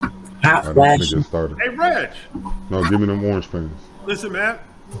Hot flash. Hey, Reg. No, give me them orange pants. Listen, man.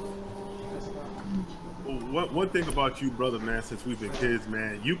 One thing about you, brother, man, since we've been kids,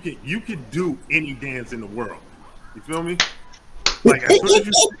 man, you can do any dance in the world. You feel me? Like as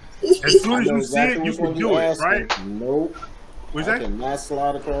soon as you see it, you can do it, right? Nope. What's that? I cannot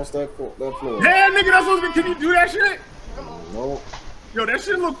slide across that floor. Yeah, nigga, that's what. Can you do that shit? Nope. Yo, that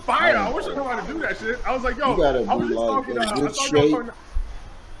shit look fire. I wish I knew how to do that shit. I was like, yo, you gotta I was be just like talking. in good shape.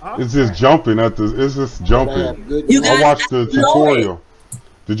 It's just jumping it's just jumping. I watched the tutorial.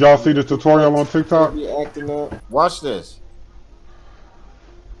 Did y'all see the tutorial on TikTok? Watch this.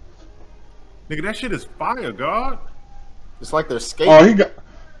 Nigga, that shit is fire, God. It's like they're skating. Oh,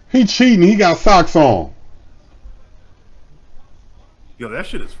 he cheating. He got socks on. Yo, that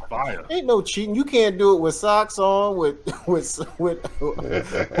shit is fire. Ain't no cheating. You can't do it with socks on, with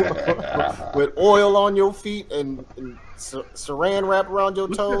oil on your feet and saran wrap around your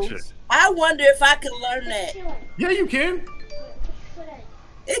toes. I wonder if I could learn that. Yeah, you can.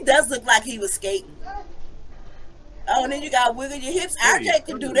 It does look like he was skating. Oh, and then you got wiggle your hips. RJ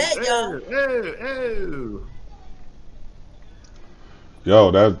can do that, yo.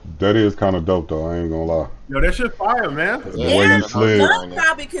 Yo, that is kind of dope though. I ain't gonna lie. Yo, that shit fire, man. The way he slid. Love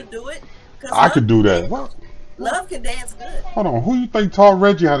probably could do it. I could do that. What? Love can dance good. Hold on, who you think taught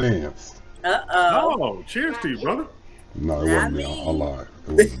Reggie how to dance? Oh, cheers to you, brother. No, it wasn't me. I lied.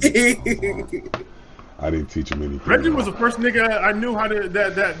 I didn't teach him anything. Reggie was the first nigga I knew how to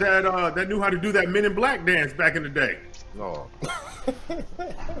that knew how to do that Men in Black dance back in the day. No.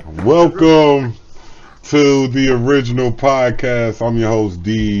 Welcome to the Original Podcast. I'm your host,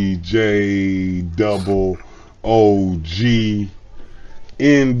 DJ Double OG.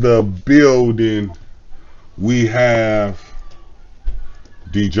 In the building, we have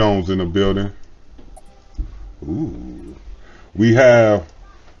D Jones in the building. Ooh. We have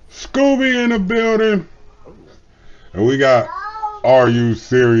Scooby in the building. And we got Are You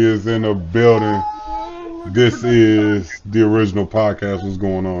Serious in the building. This is the Original Podcast. What's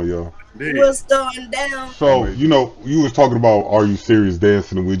going on, y'all? What's going down? So, you know, you was talking about Are You Serious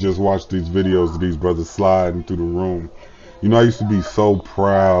dancing, and we just watched these videos of these brothers sliding through the room. You know, I used to be so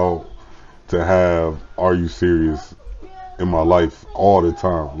proud to have Are You Serious in my life all the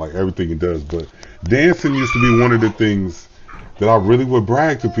time, like everything it does. But dancing used to be one of the things that I really would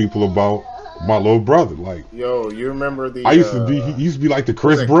brag to people about my little brother. Like, yo, you remember the? I used to be. He used to be like the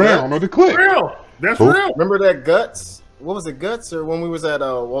Chris Brown or the Click. Real. That's real. Remember that Guts? What was it, Guts, or when we was at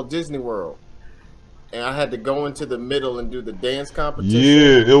Walt Disney World, and I had to go into the middle and do the dance competition?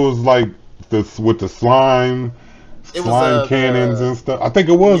 Yeah, it was like with the slime cannons and stuff. I think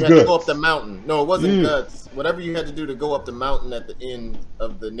it was Guts. Guts. To go up the mountain. No, it wasn't Guts. Whatever you had to do to go up the mountain at the end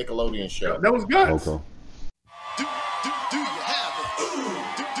of the Nickelodeon show. That was Guts. Okay. Do you have it?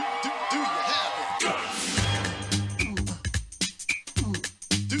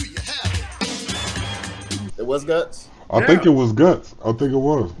 Do you have it? It was Guts? I think it was Guts. I think it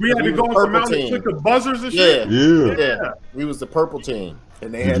was. We had to go on the mountain and click the buzzers and shit. Yeah. We was the purple team.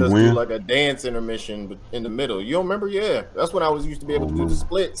 And they had us do like a dance intermission in the middle. You don't remember? Yeah. That's when I used to be able to do the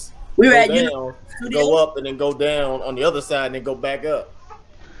splits. We were at go up and then go down on the other side and then go back up.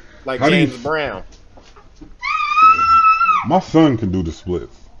 Like James Brown. My son can do the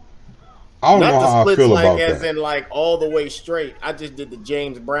splits. I don't know how I feel about that. As in like all the way straight. I just did the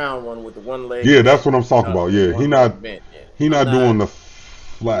James Brown one with the one leg. Yeah, that's what I'm talking about. Yeah, he not doing the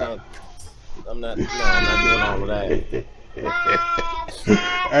flat. I'm not doing all of that.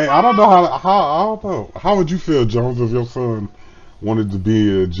 Hey, I don't know how would you feel, Jones, if your son wanted to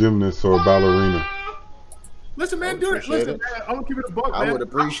be a gymnast or a ballerina? Listen, man, do it. Listen, man, I'm gonna keep it a buck, man. I would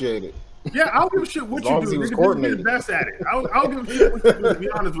appreciate it. Yeah, I don't give a shit what you do. He was Nigga, be the best at it. I don't give a shit what you do, to be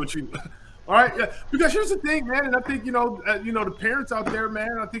honest with you. All right, yeah. Because here's the thing, man, and I think the parents out there,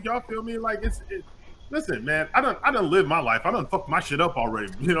 man. I think y'all feel me. Like listen, man. I done lived my life. I done fucked my shit up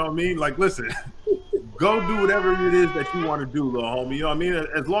already. You know what I mean? Like, listen, go do whatever it is that you want to do, little homie. You know what I mean?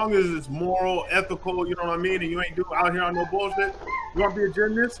 As long as it's moral, ethical. You know what I mean? And you ain't out here on no bullshit. You want to be a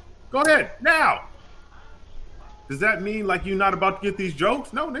gymnast? Go ahead now. Does that mean like you're not about to get these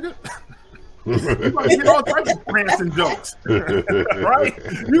jokes? No, nigga. You're going to get all types of prancing jokes. Right?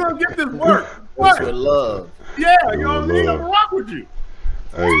 You're going to get this work. What? With love. Yeah, you know what I mean? I'm going to rock with you.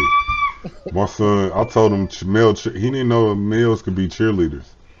 Hey, my son, I told him he didn't know males could be cheerleaders.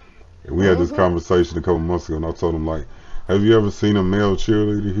 And we had this conversation a couple months ago, and I told him, like, have you ever seen a male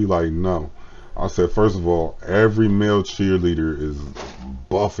cheerleader? He like, no. I said, first of all, every male cheerleader is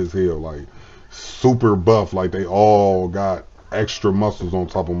buff as hell, like, super buff, like they all got extra muscles on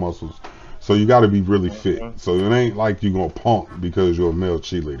top of muscles. So you got to be really fit. So it ain't like you gonna pump because you're a male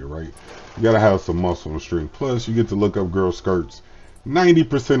cheerleader, right? You got to have some muscle and strength. Plus, you get to look up girl skirts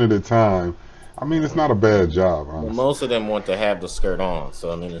 90% of the time. I mean, it's not a bad job, honestly. Well, most of them want to have the skirt on,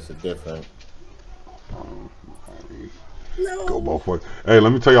 so I mean, it's a different. Go both ways. Hey,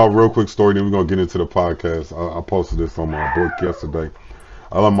 let me tell y'all a real quick story, then we're going to get into the podcast. I posted this on my book yesterday.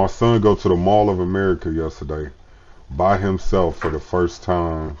 I let my son go to the Mall of America yesterday by himself for the first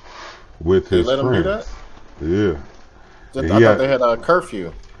time with his let friends. him do that? Yeah. I thought they had a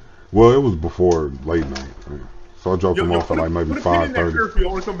curfew. Well, it was before late night. Right? So I dropped him off at like maybe 5:30. Curfew.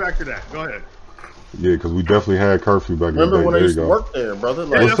 I want to come back to that. Go ahead. Yeah, because we definitely had curfew back in the day. Remember when I There used you to go. work there, brother?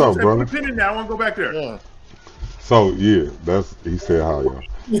 Yeah, What's up, brother? Put a pin in that. I want to go back there. Yeah. So yeah, he said hi,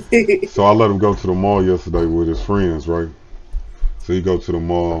 y'all. So I let him go to the mall yesterday with his friends, right? So he go to the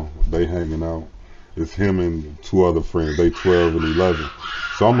mall, they hanging out. It's him and two other friends. They 12 and 11.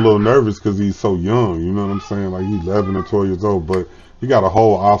 So I'm a little nervous because he's so young. You know what I'm saying? Like he's 11 or 12 years old, but he got a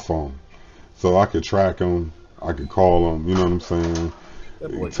whole iPhone, so I could track him. I could call him. You know what I'm saying?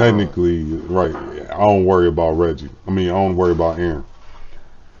 Technically, right. I don't worry about Reggie. I don't worry about Aaron.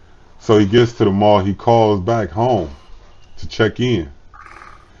 So he gets to the mall. He calls back home to check in.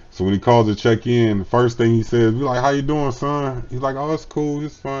 So when he calls to check in, the first thing he says, we like, "How you doing, son?" He's like, "Oh, it's cool.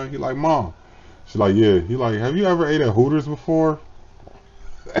 It's fine." He like, "Mom." She's like, "Yeah." He like, "Have you ever ate at Hooters before?"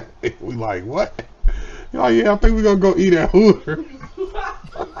 We like, "What?" He like, "Yeah, I think we're gonna go eat at Hooters."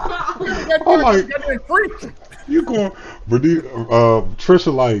 I'm like, "You going?" But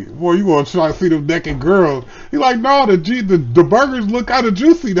Trisha like, "Boy, you gonna try to see them naked girls?" He like, "No, the burgers look kind of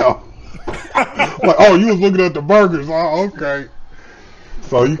juicy though." Like, "Oh, you was looking at the burgers? Oh, okay."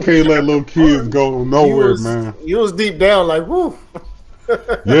 So you can't let little kids go nowhere, man. You was deep down like, woo.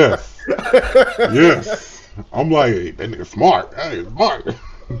 Yes. Yes. I'm like, hey, that nigga smart. Hey, smart.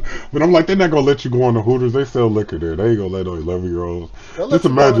 But I'm like, they're not going to let you go on the Hooters. They sell liquor there. They ain't going to let no 11-year-olds. Just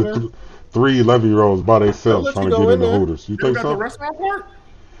imagine 3 11-year-olds by themselves trying to get in the Hooters. You think got so? The restaurant part?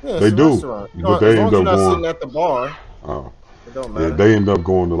 Yeah, They do. Restaurant. But they end up not going. sitting at the bar. Oh. It don't matter. Yeah, they end up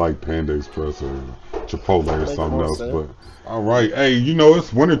going to like Panda Express or Chipotle or something else. But all right, hey, you know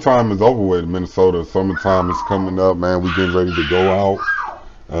it's wintertime is over with in Minnesota. Summertime is coming up, man. We getting ready to go out,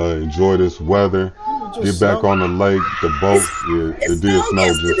 enjoy this weather, get back on the lake, the boat. Yeah, it did snow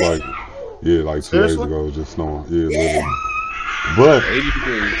just like 2 days ago. It was just snowing. Yeah, literally. But 80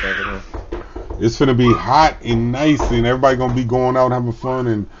 degrees. it's gonna be hot and nice, and everybody gonna be going out having fun.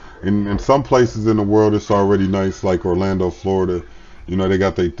 And in some places in the world, it's already nice, like Orlando, Florida. You know, they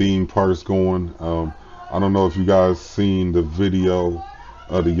got their theme parks going. I don't know if you guys seen the video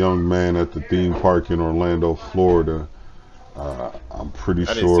of the young man at the theme park in Orlando, Florida. I'm pretty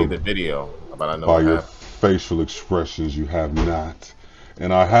sure. I didn't see the video, but I know by your facial expressions, you have not.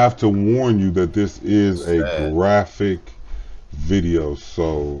 And I have to warn you that this is a graphic video,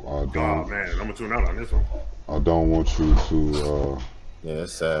 so I don't. Oh man, I'm gonna tune out on this one. I don't want you to. Yeah,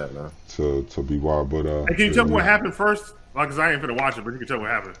 it's sad, man. To be wild, but hey, can you tell me what happened first? Well, because I ain't finna watch it, but you can tell me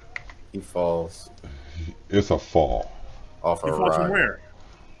what happened. He falls. It's a fall. Off a ride. He falls from where?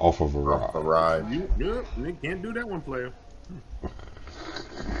 Off of a ride. Off a ride. You can't do that one, player.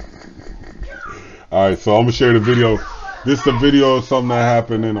 All right, so I'm gonna share the video. This is a video of something that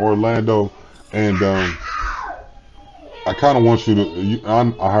happened in Orlando, and I kind of want you to.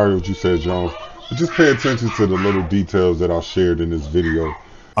 I heard what you said, Jones, but just pay attention to the little details that I shared in this video.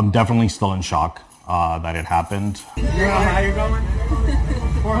 I'm definitely still in shock that it happened. You know how you're going?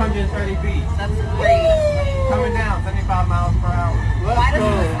 430 feet. That's great. Coming down 75 miles per hour. Why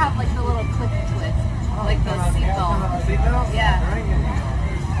doesn't this have like the little click twist? Like the seatbelt? Seatbelt? Yeah.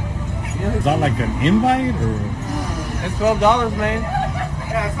 Is that like an invite or? It's $12, man.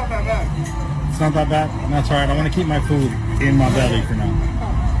 Yeah, it's not that bad. It's not that bad? That's alright. I want to keep my food in my belly for now.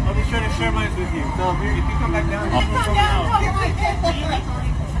 I'll be sure to share mine with you. So if you come back down, you can come down.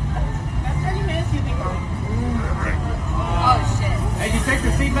 Oh shit. Hey, you take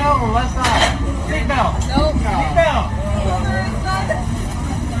the seatbelt on the left side. Seatbelt. Nope. Seatbelt.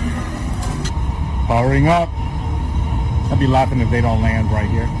 Powering up. I'd be laughing if they don't land right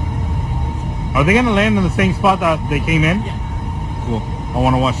here. Are they gonna land in the same spot that they came in? Yeah. Cool. I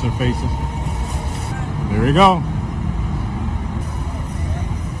want to watch their faces. There we go.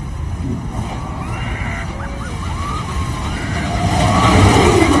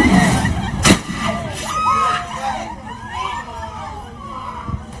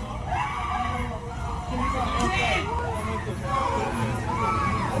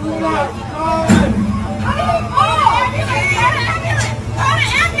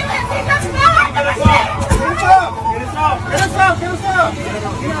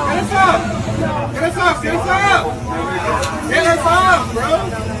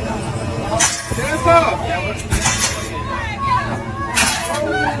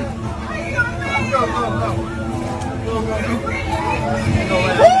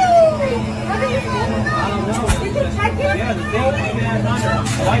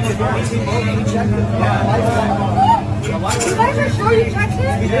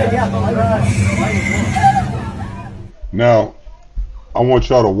 Now, I want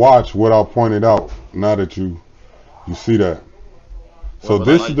y'all to watch what I pointed out. Now that you see that. So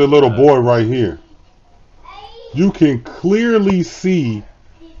this is the little boy right here. You can clearly see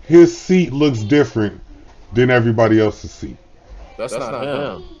his seat looks different than everybody else's seat. That's not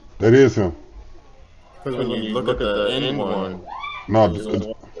him. That is him. Because when you look at the end one, No,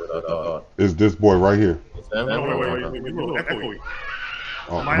 it's this boy right here. Wait.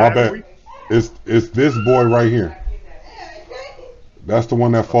 Oh, my bad. It's this boy right here. That's the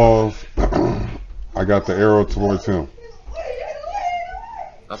one that falls. I got the arrow towards him.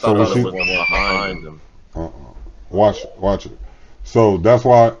 I thought it was behind him. Watch it. So that's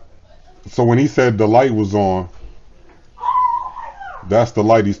why. So when he said the light was on, that's the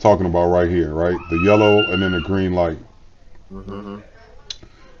light he's talking about right here, right? The yellow and then the green light. Mm-hmm.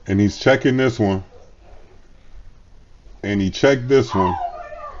 And he's checking this one. And he checked this one.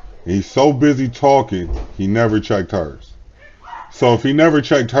 He's so busy talking, he never checked hers. So if he never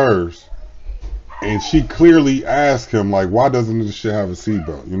checked hers, and she clearly asked him, like, why doesn't this shit have a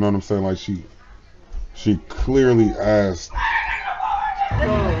seatbelt? You know what I'm saying? Like, she clearly asked. Doesn't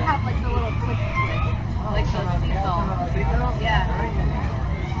it have like the little click twist? Like the seatbelt. Yeah.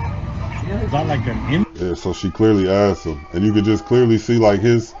 Is that like an Yeah, so she clearly asked him. And you could just clearly see, like,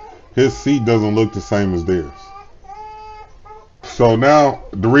 his seat doesn't look the same as theirs. So now,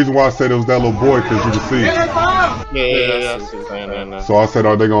 the reason why I said it was that little boy, because you can see. Yeah. So I said,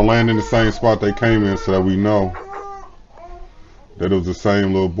 are they going to land in the same spot they came in so that we know that it was the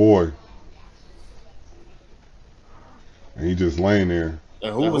same little boy? And he just laying there.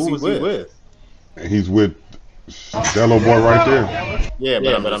 And who was he with? And he's with that little boy right there. Yeah,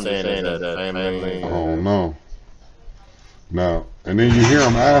 but I'm saying that family. I don't know. Now, and then you hear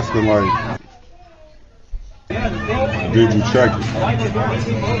him asking, like, did you check it?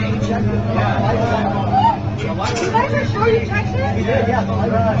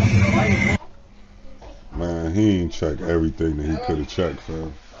 Man, he ain't checked everything that he could have checked,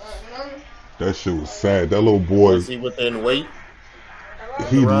 fam. That shit was sad. That little boy. Was he within weight?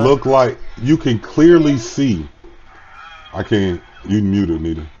 He looked like, you can clearly see. You muted,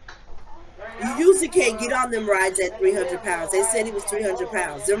 Nita. You usually can't get on them rides at 300 pounds. They said he was 300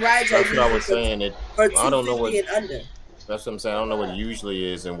 pounds. Them rides That's are what I was saying. for I don't know what. and under. That's what I'm saying. I don't know what it usually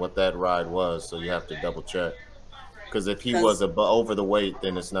is and what that ride was, so you have to double check. Because if he was over the weight,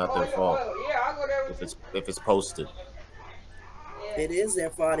 then it's not their fault. If it's posted, it is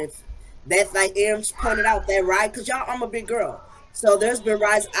their fault. If that's like Aaron pointed out, that ride, because y'all, I'm a big girl. So there's been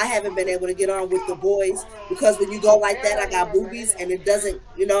rides I haven't been able to get on with the boys because when you go like that, I got boobies and it doesn't,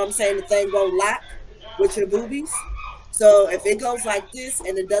 you know what I'm saying, the thing won't lock with your boobies. So if it goes like this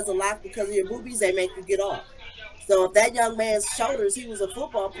and it doesn't lock because of your boobies, they make you get off. So if that young man's shoulders, he was a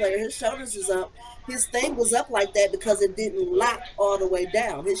football player, his shoulders is up, his thing was up like that because it didn't lock all the way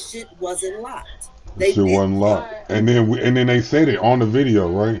down. His shit wasn't locked. Shit wasn't locked. And then they said it on the video,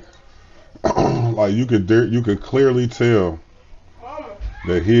 right? Like you could clearly tell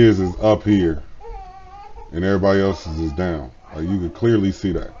that his is up here and everybody else's is down. Like you could clearly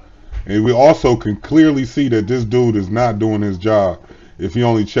see that. And we also can clearly see that this dude is not doing his job. If he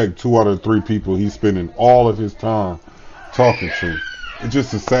only checked 2 out of 3 people, he's spending all of his time talking to. It's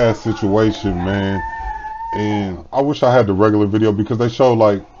just a sad situation, man. And I wish I had the regular video because they show,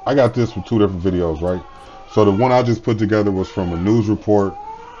 like, I got this from 2 different videos, right? So the one I just put together was from a news report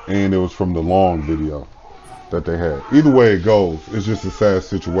and it was from the long video that they had. Either way it goes, it's just a sad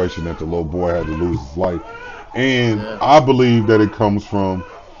situation that the little boy had to lose his life. And I believe that it comes from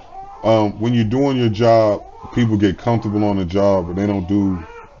when you're doing your job, people get comfortable on the job and they don't do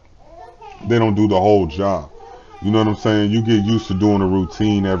the whole job. You know what I'm saying? You get used to doing a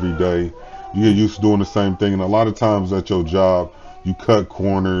routine every day. You get used to doing the same thing. And a lot of times at your job, you cut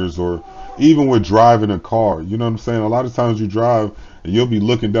corners, or even with driving a car. You know what I'm saying? A lot of times you drive and you'll be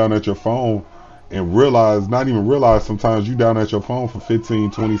looking down at your phone and not even realize sometimes you down at your phone for 15,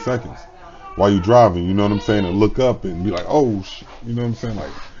 20 seconds while you're driving. You know what I'm saying? And look up and be like, oh, you know what I'm saying?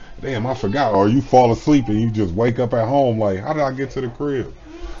 Like, damn, I forgot. Or you fall asleep and you just wake up at home like, how did I get to the crib?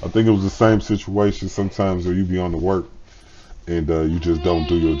 I think it was the same situation sometimes where you be on the work and you just don't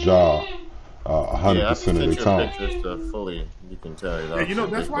do your job. 100% of the time. Pictures to fully, you can tell. Yeah, you know,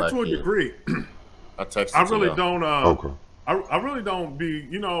 that's why to a degree. I texted. I really don't. Okay. I really don't be,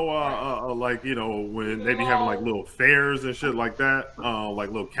 like, when they be having like little fairs and shit like that, like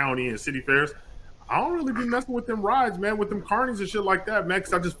little county and city fairs. I don't really be messing with them rides, man, with them carnies and shit like that, man,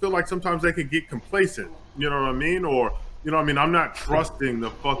 because I just feel like sometimes they can get complacent. You know what I mean? Or, I'm not trusting the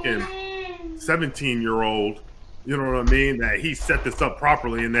fucking 17-year-old. You know what I mean? That he set this up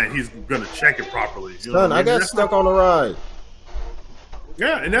properly and that he's gonna check it properly. You know Son, what I got stuck on a ride.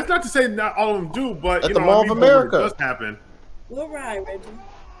 Yeah, and that's not to say not all of them do, but at the Mall of America, it does happen. What ride, Reggie?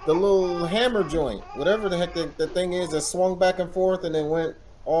 The little hammer joint, whatever the heck the thing is that swung back and forth and then went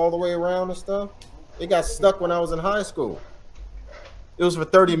all the way around and stuff. It got stuck when I was in high school. It was for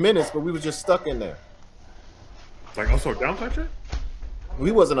 30 minutes, but we was just stuck in there. Like also downside shit?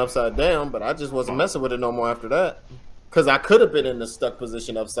 We wasn't upside down, but I just wasn't messing with it no more after that. Because I could have been in the stuck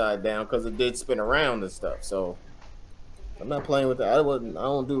position upside down because it did spin around and stuff. So I'm not playing with that. I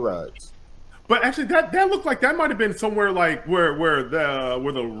don't do rides. But actually, that looked like that might have been somewhere like where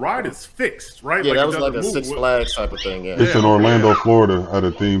the ride is fixed, right? Yeah, like that was like a Six Flags type of thing. Yeah, it's in Orlando, Florida, at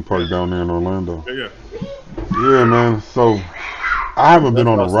a theme park down there in Orlando. Yeah, man. So I haven't been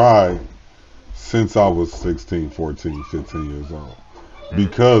on a ride since I was 16, 14, 15 years old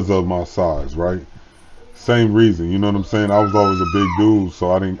because of my size, right? Same reason, you know what I'm saying? I was always a big dude,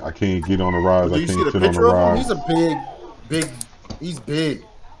 so I can't get on the rides. I can't fit on the ride. He's he's big.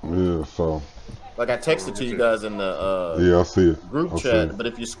 Yeah, so. Like I texted to you guys in the I see it. Group chat, but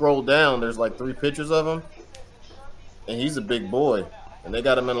if you scroll down, there's like 3 pictures of him, and he's a big boy, and they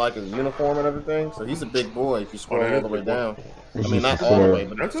got him in like his uniform and everything, so he's a big boy if you scroll all the way down. I mean, not all the way,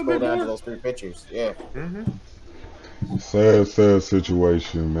 but if you scroll down to those 3 pictures, yeah. Sad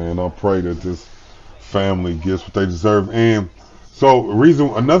situation, man. I pray that this family gets what they deserve. And so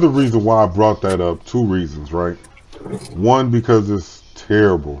another reason why I brought that up, 2 reasons, right? One, because it's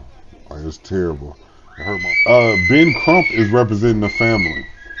terrible. Like, it's terrible. It hurt my Ben Crump is representing the family.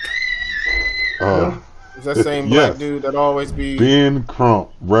 Is that same black dude that always be Ben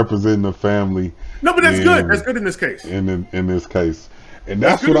Crump representing the family? No, but that's good. That's good in this case. In this case. And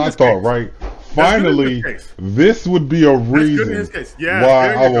that's what I thought, right? Finally, this would be a reason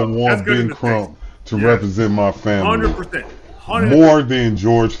why I would want Ben Crump to represent my family. 100%. More than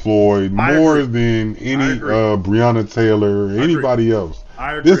George Floyd, more than any Breonna Taylor, or anybody else.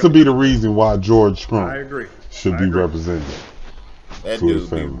 This would be the reason why George Crump should be represented. That dude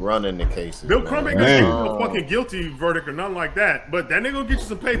be running the cases. Bill Crump ain't gonna get you no fucking guilty verdict or nothing like that, but that nigga gonna get you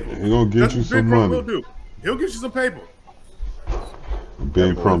some paper. He gonna get you some money. He'll get you some paper.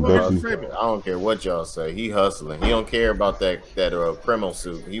 Ben Crump definitely. I don't care what y'all say. He hustling. He don't care about that criminal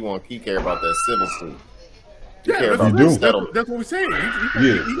suit. He care about that civil suit. Yeah, that's what we're saying.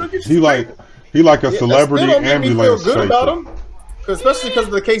 He like a celebrity ambulance chaser. About him, especially because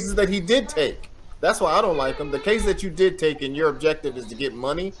of the cases that he did take. That's why I don't like him. The case that you did take and your objective is to get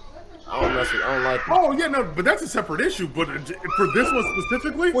money. I don't like him. Oh yeah, no, but that's a separate issue. But for this one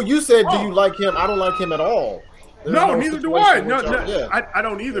specifically, well, you said, do you like him? I don't like him at all. No, neither do I. No, I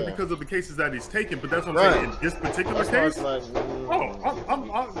don't either because of the cases that he's taken. But that's what I'm saying. In this particular case,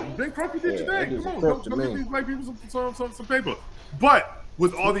 Ben Crump did your thing. Come on, go get these black people some paper. But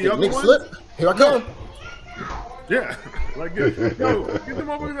with all the other ones, here I come. Yeah, like get them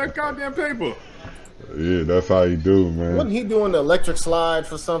over that goddamn paper. Yeah, that's how you do, man. Wasn't he doing the electric slide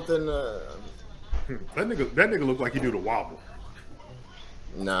for something? That nigga look like he do the wobble.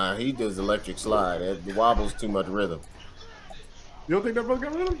 Nah, he does electric slide. The wobble's too much rhythm. You don't think that brother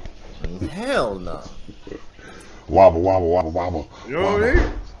got rhythm? Hell no. Wobble, wobble, wobble, wobble. You know what I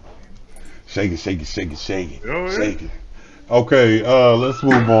mean? Shake it, shake it, shake it, shake it. You know what shake it. Okay, let's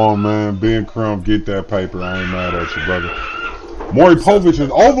move on, man. Ben Crump, get that paper. I ain't mad at you, brother. Maury Povich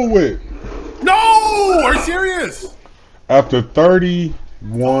is over with. No! Are you serious? After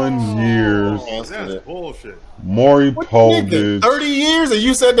 31 years. That's bullshit. Maury Povich. 30 years and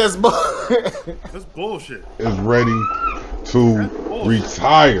you said that's bullshit. That's bullshit. Is ready to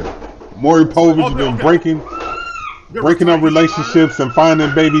retire. Maury Povich has been breaking up relationships and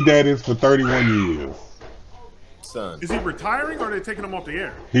finding baby daddies for 31 years. Son. Is he retiring or are they taking him off the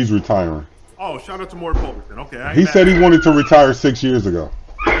air? He's retiring. Oh, shout out to Maury Povich then. Okay. He said he wanted to retire 6 years ago.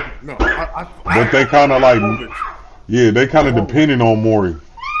 No, but they kind of like, they kind of depending on Maury.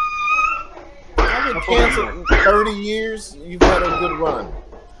 I've been canceled 30 years. You've had a good run.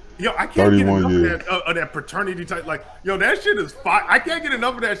 Yo, I can't get enough of that paternity type. Like, yo, that shit is fire. I can't get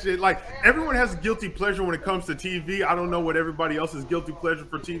enough of that shit. Like, everyone has a guilty pleasure when it comes to TV. I don't know what everybody else's guilty pleasure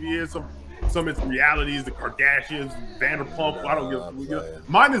for TV is. Some it's realities, the Kardashians, Vanderpump. I don't give.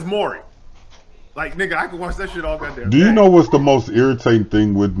 Mine is Maury. Like, nigga, I can watch that shit all goddamn Do you day. know what's the most irritating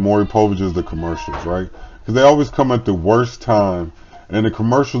thing with Maury Povich is the commercials, right? Because they always come at the worst time, and the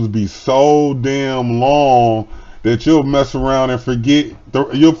commercials be so damn long that you'll mess around and forget.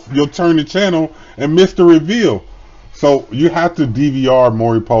 You'll turn the channel and miss the reveal. So you have to DVR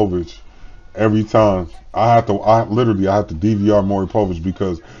Maury Povich every time. I have to DVR Maury Povich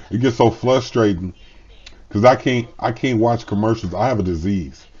because it gets so frustrating. Because I can't watch commercials. I have a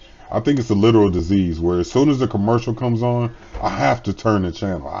disease. I think it's a literal disease where as soon as the commercial comes on, I have to turn the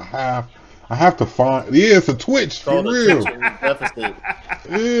channel. I have to find. Yeah, it's a twitch for real. Deficit.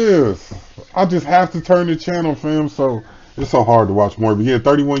 Yes, I just have to turn the channel, fam. So it's so hard to watch more. But yeah,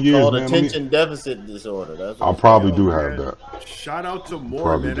 31 years, Called man. attention deficit disorder. That's what I it's probably called. do have that. Shout out to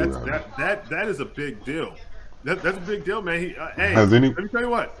Maury, man. That is a big deal. That's a big deal, man. Hey, let me tell you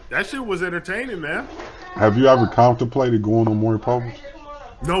what. That shit was entertaining, man. Have you ever contemplated going on Maury Povich?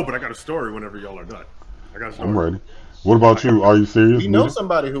 No, but I got a story whenever y'all are done. I got a story. I'm ready. What about you? Are you serious? You know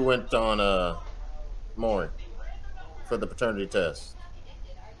somebody who went on Maury for the paternity test.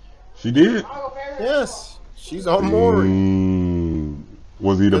 She did? Yes. She's on Maury.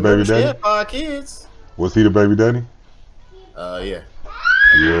 Was he the baby She daddy? had 5 kids. Was he the baby daddy? Yeah.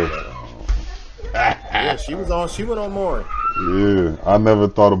 Yeah. Yeah, she went on Maury. Yeah. I never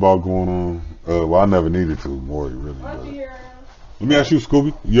thought about going on. Well, I never needed to. Maury really did. Let me ask you,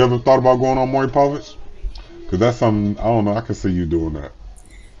 Scooby. You ever thought about going on Maury Povich? Because that's something, I don't know, I can see you doing that.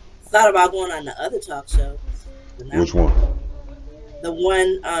 Thought about going on the other talk show. Which one? The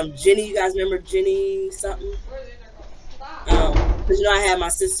one, Jenny, you guys remember Jenny something? Because you know I had my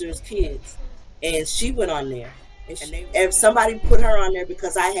sister's kids, and she went on there. And somebody put her on there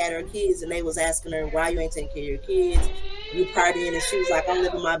because I had her kids, and they was asking her, why you ain't taking care of your kids? You partying, and she was like, I'm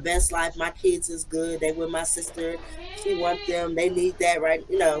living my best life. My kids is good. They with my sister. She want them. They need that, right?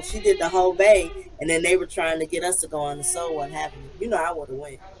 You know, she did the whole bang, and then they were trying to get us to go on the so what happened. You know, I would have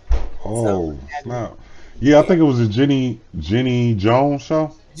went. Oh, snap. Yeah, I think it was a Jenny Jones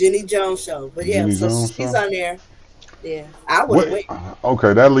show. Jenny Jones show. But yeah, Jenny so Jones she's show? on there. Yeah, I would wait.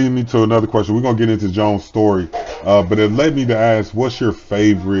 Okay, that leads me to another question. We're going to get into Jones' story. But it led me to ask, what's your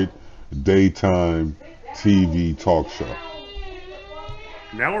favorite daytime TV talk show?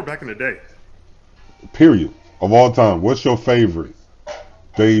 Now we're back in the day. Period. Of all time. What's your favorite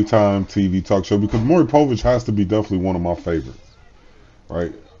daytime TV talk show? Because Maury Povich has to be definitely one of my favorites.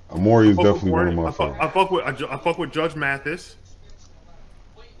 Right? Maury is definitely one of my favorites. I fuck with Judge Mathis.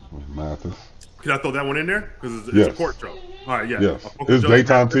 Mathis. Can I throw that one in there? Because it's a court show. All right, yeah. Yes. It's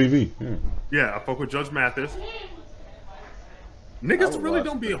daytime TV. Yeah, I fuck with Judge Mathis. Niggas really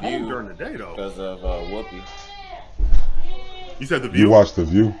don't be home during the day, though. Because of Whoopi. You said The View? You watched The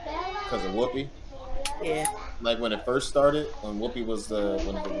View? Because of Whoopi. Yeah. Like when it first started, when Whoopi was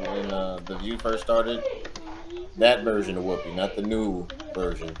when The View first started, that version of Whoopi, not the new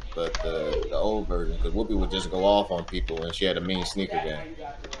version, but the old version, because Whoopi would just go off on people, and she had a mean sneaker gang.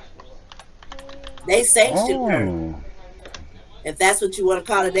 They sanctioned her. If that's what you want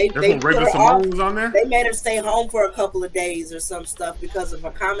to call it. They put her off. Was on there? They made her stay home for a couple of days or some stuff because of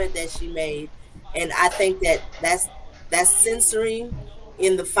a comment that she made. And I think that's censoring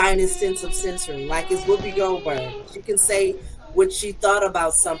in the finest sense of censoring. Like it's Whoopi Goldberg. She can say what she thought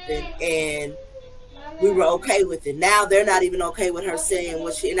about something and we were okay with it. Now they're not even okay with her saying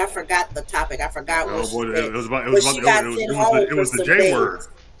what she, and I forgot the topic. I forgot what she said. It was the J word.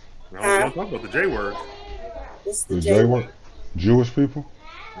 I was talking about the J word. What's the J word? Jewish people?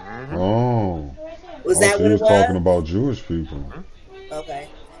 Mm-hmm. Oh. Was that what he it was? Talking about Jewish people. Mm-hmm. Okay.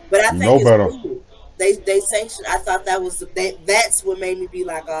 But I think it's cool. They sanctioned. I thought that was that's what made me be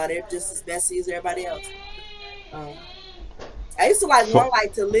like, oh, they're just as messy as everybody else. I used to One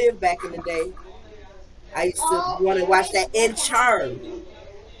Life to Live back in the day. I used to want to watch that and Charmed.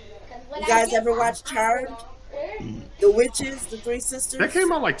 You guys ever watch Charmed? The Witches, the Three Sisters. That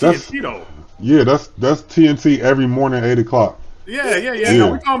came out like TNT though. Yeah, that's TNT every morning, 8 o'clock. Yeah.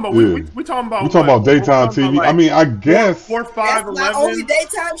 No, we talking about daytime TV. I mean, I guess 4, 5, 11. That's my only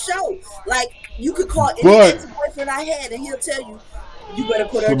daytime show. Like you could call any ex-boyfriend I had, and he'll tell you, you better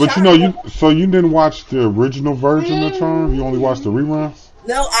put her. But you know, you didn't watch the original version of Charm. You only watched the reruns.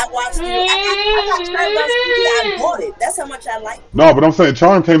 No, I watched it. I got Charmed on TV. I bought it. That's how much I like it. No, but I'm saying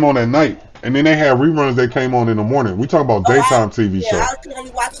Charm came on at night. And then they had reruns that came on in the morning. We talk about daytime TV show. Yeah, I could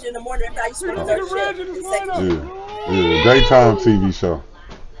only watch it in the morning. I used to third shift. Yeah, daytime TV show.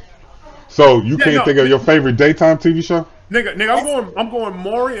 So you can't think of your favorite daytime TV show? Nigga, I'm going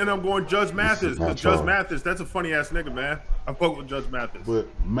Maury and I'm going Judge Mathis. Judge Mathis, that's a funny ass nigga, man. I fuck with Judge Mathis. But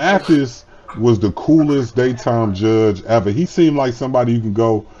Mathis was the coolest daytime judge ever. He seemed like somebody you can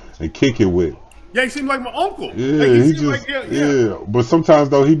go and kick it with. Yeah, he seemed like my uncle. Yeah, like, he seemed just like, yeah. But sometimes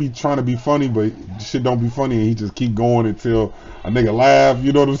though he be trying to be funny, but shit don't be funny, and he just keep going until a nigga laugh.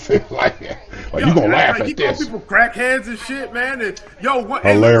 You know what I'm saying? Like you gonna laugh at he this? He call people crackheads and shit, man. And what?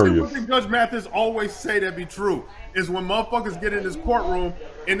 Hilarious. And one thing Judge Mathis always say that be true is when motherfuckers get in this courtroom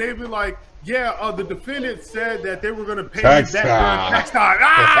and they be like, yeah, the defendant said that they were gonna pay tax me that during tax time.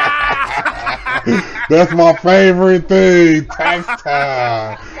 Ah! That's my favorite thing. Tax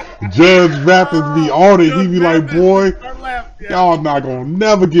time. Judge Mathis be on it. He be like, boy, y'all not gonna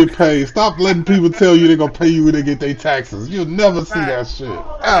never get paid. Stop letting people tell you they gonna pay you when they get their taxes. You'll never see that shit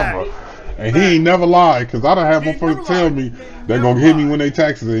ever. And he ain't never lied, because I done had motherfuckers tell me they're gonna hit me when they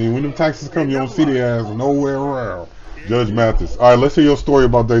taxes, and when them taxes come, you don't see their ass nowhere around. Judge Mathis. All right, let's hear your story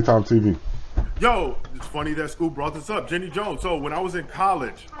about daytime TV. Yo, it's funny that Scoop brought this up. Jenny Jones. So when I was in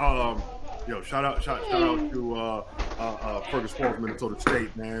college, shout out to Fergus Falls, Minnesota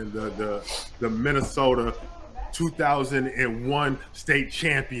State, man. The Minnesota 2001 state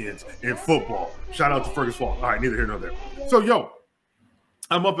champions in football. Shout out to Fergus Falls. All right, neither here nor there. So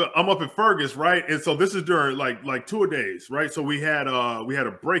I'm up at Fergus, right? And so this is during like 2 days, right? So we had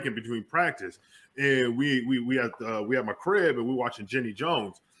a break in between practice, and we had my crib, and we watching Jenny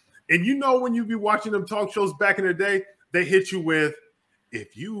Jones. And you know, when you be watching them talk shows back in the day, they hit you with,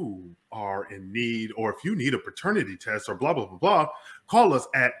 if you are in need, or if you need a paternity test, or blah blah blah blah, call us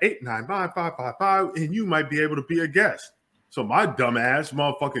at 899-5555, and you might be able to be a guest. So my dumb ass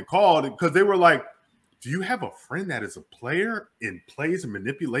motherfucking called, because they were like, do you have a friend that is a player and plays and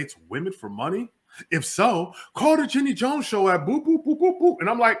manipulates women for money? If so, call the Jenny Jones show at boop, boop, boop, boop, boop. And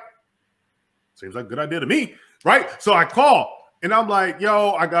I'm like, seems like a good idea to me, right? So I call, and I'm like,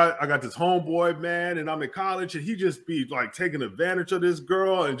 yo, I got this homeboy, man, and I'm in college, and he just be like taking advantage of this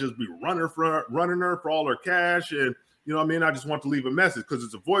girl and just be running her for all her cash. And you know what I mean? I just want to leave a message because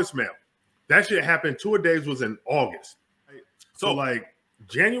it's a voicemail. That shit happened 2 days was in August. Right? So like,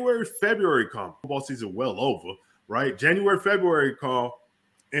 January, February come, football season well over, right? January, February come,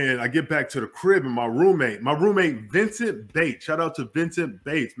 and I get back to the crib, and my roommate Vincent Bates, shout out to Vincent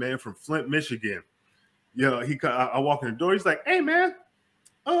Bates, man, from Flint, Michigan. Yeah, I walk in the door, he's like, hey, man,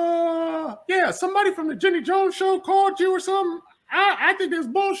 yeah, somebody from the Jenny Jones show called you or something. I think that's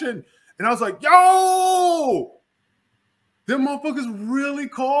bullshit. And I was like, yo, them motherfuckers really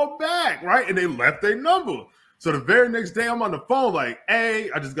called back, right? And they left their number. So the very next day, I'm on the phone like, hey,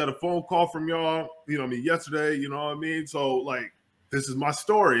 I just got a phone call from y'all, you know what I mean, yesterday, you know what I mean? So, like, this is my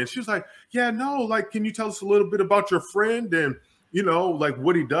story. And she was like, yeah, no, like, can you tell us a little bit about your friend and, you know, like,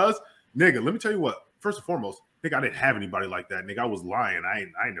 what he does? Nigga, let me tell you what. First and foremost, nigga, I didn't have anybody like that. Nigga, I was lying. I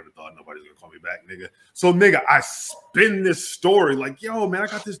ain't never thought nobody was going to call me back, nigga. So, nigga, I spin this story like, yo, man, I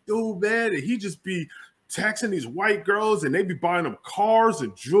got this dude, man, and he just be texting these white girls, and they be buying them cars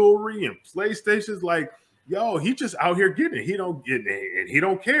and jewelry and PlayStations, like, yo, he just out here getting it. He don't get it, and he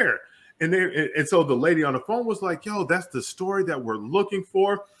don't care. And so the lady on the phone was like, yo, that's the story that we're looking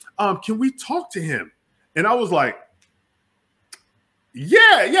for. Can we talk to him? And I was like,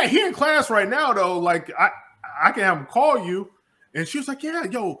 yeah, he in class right now, though. Like, I can have him call you. And she was like, yeah,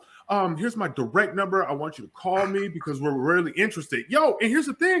 yo, here's my direct number. I want you to call me because we're really interested. Yo, and here's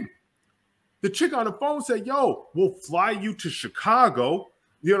the thing. The chick on the phone said, yo, we'll fly you to Chicago.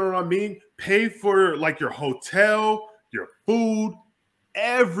 You know what I mean? Pay for like your hotel, your food,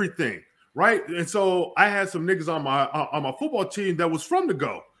 everything, right? And so I had some niggas on my football team that was from the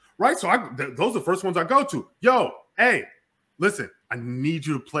Go, right? So those are the first ones I go to. Yo, hey, listen, I need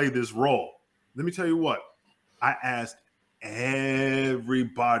you to play this role. Let me tell you what. I asked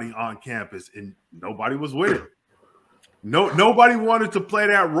everybody on campus, and nobody was with it. Nobody wanted to play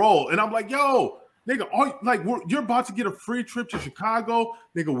that role, and I'm like, yo. Nigga, you're about to get a free trip to Chicago.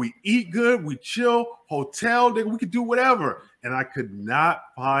 Nigga, we eat good, we chill, hotel, nigga, we could do whatever. And I could not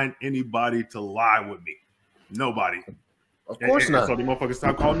find anybody to lie with me. Nobody. Of course not. So the motherfuckers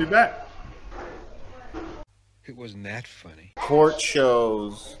stopped calling me back. It wasn't that funny. Court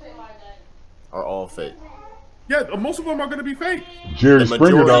shows are all fake. Yeah, most of them are going to be fake. Jerry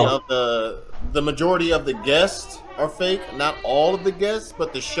Springer, though. The majority of the guests are fake. Not all of the guests,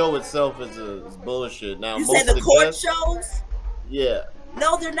 but the show itself is bullshit. Now, You most said of the court guests, shows? yeah.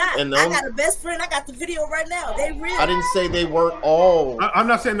 No, they're not. And I got a best friend. I got the video right now. They real. I didn't say they weren't all. I'm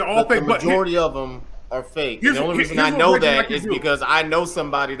not saying they're all fake, the but majority of them are fake. The only reason I know that is because I know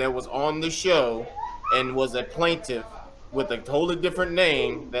somebody that was on the show and was a plaintiff with a totally different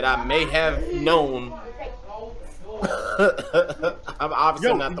name that I may have known. I'm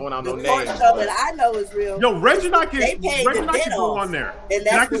obviously not throwing out no names. The show that I know is real. Yo, Reggie and I can go off. on there. And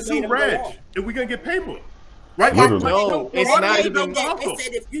I that's can what sue made them Reg go on. if we gonna get paper. Right? Literally. No, it's They not made even. it that. They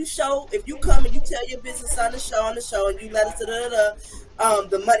said if you come and you tell your business on the show, and you let us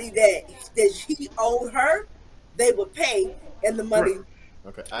the money that he owed her, they would pay, and the money. Correct.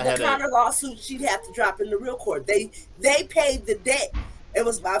 Okay, The counter lawsuit she'd have to drop in the real court. They paid the debt. It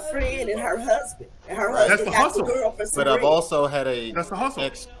was my friend and her husband. And her Right. husband That's the got the hustle. girl for some But I've bread. also had a That's the hustle.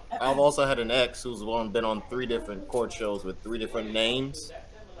 ex. I've also had an ex who's been on 3 different court shows with 3 different names.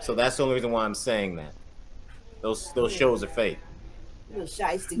 So that's the only reason why I'm saying that. Those shows are fake. No,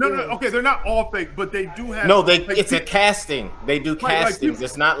 okay, they're not all fake, but they do have. No, it's a casting. They do castings. Like,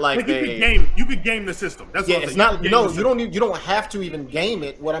 it's not like you could game the system. That's yeah, what I'm it's saying. not. You don't have to even game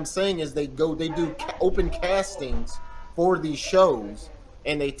it. What I'm saying is they do open castings for these shows,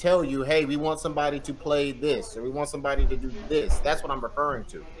 and they tell you, hey, we want somebody to play this, or we want somebody to do this. That's what I'm referring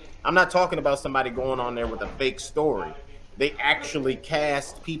to. I'm not talking about somebody going on there with a fake story. They actually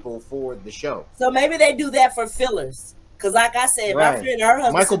cast people for the show. So maybe they do that for fillers. Because like I said, my friend and her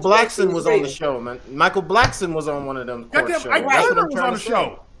husband. Michael Blackson was on the show, man. Michael Blackson was on one of them court shows. Ike Turner was on the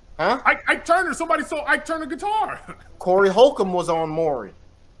show. Huh? Ike Turner. Somebody sold Ike Turner guitar. Corey Holcomb was on Maury.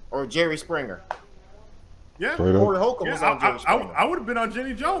 Or Jerry Springer. Yeah. Corey Holcomb was on Jerry Springer. I would have been on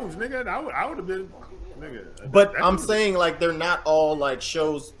Jenny Jones, nigga. I would have been, nigga. But I'm saying, like, they're not all, like,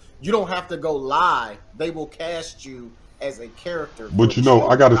 shows. You don't have to go live. They will cast you as a character. But you know,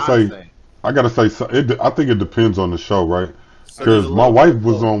 I gotta say, I think it depends on the show, right? Because my wife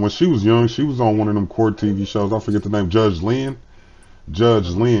was on, when she was young, she was on one of them court TV shows. I forget the name. Judge Lynn,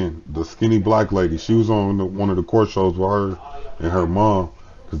 the skinny black lady. She was on one of the court shows with her and her mom,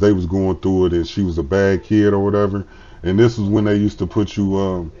 because they was going through it, and she was a bad kid or whatever. And this was when they used to put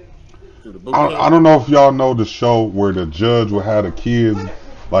you. I don't know if y'all know the show where the judge would have the kids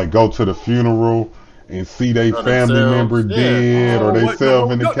like go to the funeral and see their family member dead or they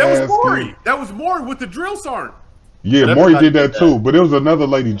self in the casket. That was Maury with the drill sergeant. Yeah, Maury did that too, but it was another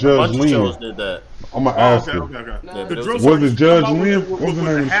lady, Judge Lynn. Shows did that. I'm gonna ask her. Was it Judge Lynn? What was the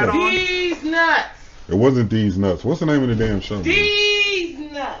name of the show? These nuts. It wasn't These Nuts. What's the name of the damn show?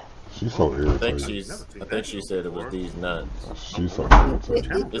 These nuts. She's so irritating. I think she said it was These Nuts. She's so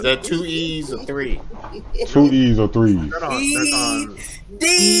irritating. Is that 2 E's or 3? 2 E's or 3 E's?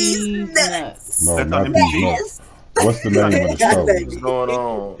 These nuts. No, not These Nuts. What's the name of the show? What's going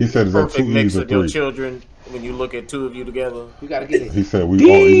on? He said, is that 2 E's or 3? Your children, when you look at 2 of you together, you gotta get it. He said we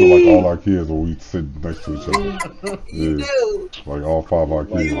all, even like all our kids, when we sit next to each other. Yeah. Like all 5 of our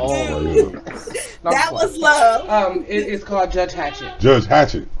kids. That was love. It's called Judge Hatchet. Judge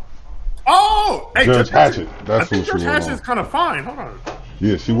Hatchet. Oh, hey, Judge Hatchet. That's I think what she Judge was Hatchet's kind of fine. Hold on.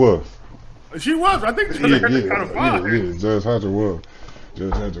 Yeah, she was. She was. I think Judge Hatchet's kind of fine. Yeah, Judge Hatchet was.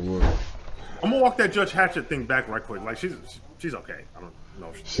 Judge Hatchet was. I'm gonna walk that Judge Hatchet thing back right quick. Like she's okay. I don't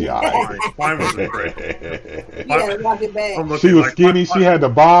know. She alright. Fine wasn't great. Walk it back. She was skinny. She had the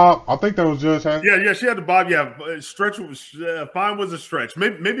bob. I think that was Judge Hatchet. Yeah, she had the bob. Yeah, stretch was fine. Was a stretch.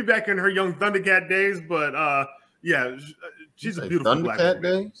 Maybe back in her young Thundercat days, but yeah, she's a beautiful black woman.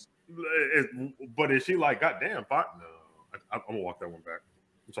 days. But is she like, goddamn, fine? No, I'm gonna walk that one back.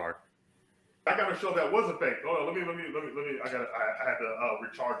 I'm sorry. I got a show that wasn't fake. Hold on, let me. I had to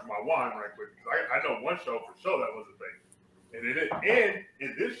recharge my wine right quick. I know one show for sure that wasn't fake, and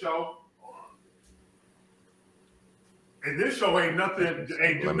in this show, ain't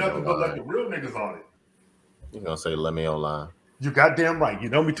do nothing but let the real niggas on it. You're gonna say let me on live. You goddamn right. You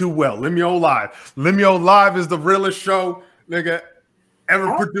know me too well. Let me on live. Let me on live is the realest show, nigga,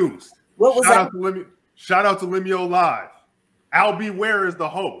 ever produced. What was that? Shout out to Lemio Live. Al B. Ware is the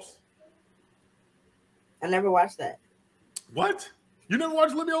host. I never watched that. What? You never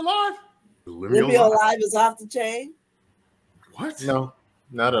watched Lemio Live? Lemio Live is off the chain? What? No,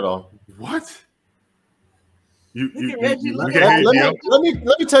 not at all. What? Let me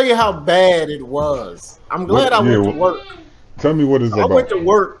tell you how bad it was. I'm glad I went to work. Tell me what it's about. I went to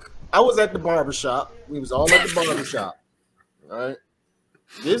work. I was at the barbershop. We was all at the barbershop. All right.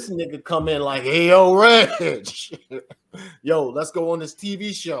 This nigga come in like, hey, yo, Reg. Yo, let's go on this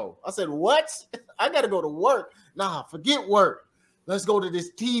TV show. I said, what? I got to go to work. Nah, forget work. Let's go to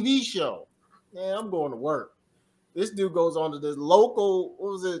this TV show. Man, I'm going to work. This dude goes on to this local,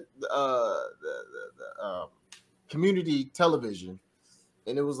 what was it? Community television.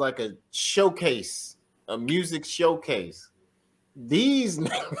 And it was like a showcase, a music showcase. these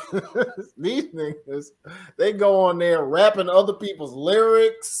niggas, they go on there rapping other people's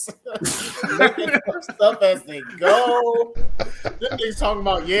lyrics, making up stuff as they go. Them niggas talking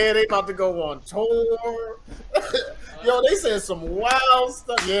about, yeah, they about to go on tour. Yo, they said some wild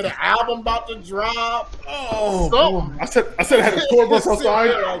stuff. Yeah, the album about to drop. Oh, I said I had a tour bus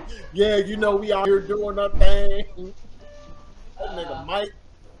outside. Like, yeah, you know, we out here doing our thing. That nigga Mike.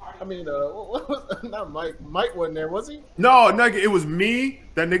 I mean, what was, not Mike. Mike wasn't there, was he? No, nigga, it was me,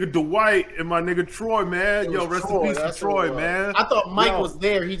 that nigga Dwight, and my nigga Troy, man. Yo, rest in peace to Troy, man. I thought Mike was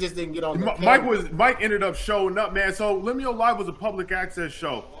there. He just didn't get on the Mike ended up showing up, man. So Limeo Live was a public access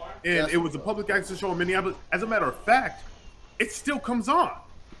show. And it was a public access show in Minneapolis. As a matter of fact, it still comes on.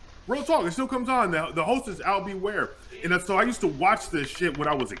 Real talk, it still comes on. The host is Al B. Ware. And so I used to watch this shit when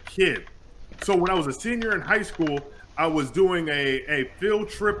I was a kid. So when I was a senior in high school, I was doing a field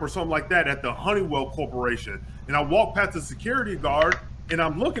trip or something like that at the Honeywell Corporation. And I walked past the security guard, and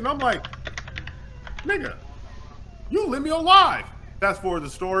I'm looking, I'm like, nigga, you Limeo Live. Fast forward the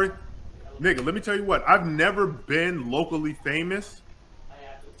story. Nigga, let me tell you what, I've never been locally famous.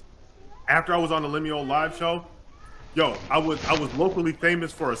 After I was on the Limeo Live show, yo, I was locally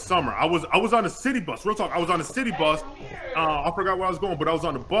famous for a summer. I was on a city bus. Real talk, I was on a city bus. I forgot where I was going, but I was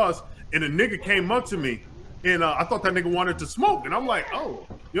on the bus, and a nigga came up to me, and I thought that nigga wanted to smoke, and I'm like, oh,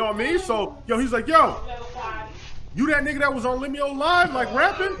 you know what I mean? So, yo, he's like, yo, you that nigga that was on Limeo Live, like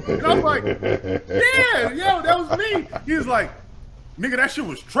rapping? And I was like, yeah, yo, that was me. He was like, nigga, that shit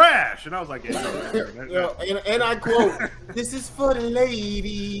was trash. And I was like, yeah. And I quote, this is for the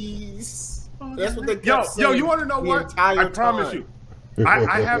ladies. That's what they kept saying. Yo, you want to know what? I promise you.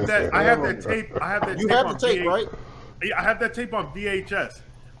 I have that tape. I have that you tape have on the tape, right? Yeah, I have that tape on VHS.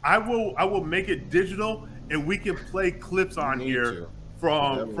 I will make it digital, and we can play clips on here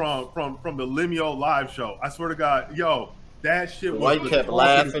from the Limeo Live show. I swear to God, yo, that shit was White kept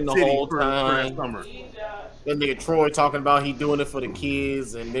laughing the whole time. Summer. That nigga Troy talking about he doing it for the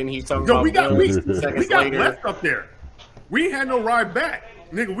kids, and then he's talking about we got later. left up there. We ain't had no ride back,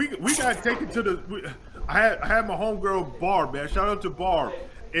 nigga. We got taken to the. I had my homegirl Barb, man. Shout out to Barb,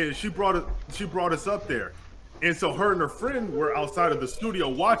 and she brought us up there, and so her and her friend were outside of the studio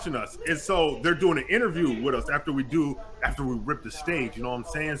watching us, and so they're doing an interview with us after we rip the stage. You know what I'm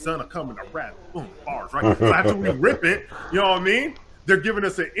saying? Son, I'm coming to rap, boom, bars, right? So after we rip it, you know what I mean? They're giving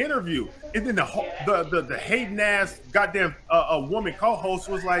us an interview, and then the hating ass goddamn a woman co-host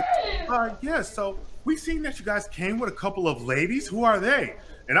was like, yes, so we seen that you guys came with a couple of ladies. Who are they?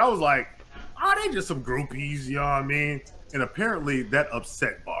 And I was like, they just some groupies, you know what I mean? And apparently that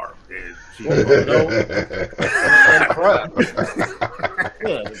upset Barb. And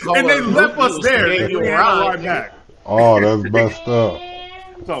they left us there. They right back. Oh, that's messed up.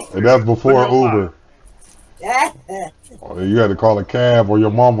 And that's before Uber. Oh, you had to call a cab or your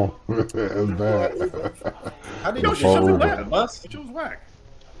mama. That's bad. How did she left? She was whack.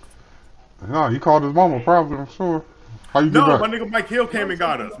 No, he called his mama probably, I'm sure. How you get back? My nigga Mike Hill came and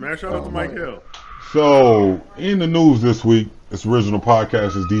got us, man. Shout out to Mike Hill. So, in the news this week, it's Original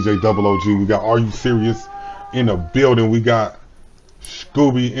Podcast. It's DJ Double OG. We got Are You Serious in the building. We got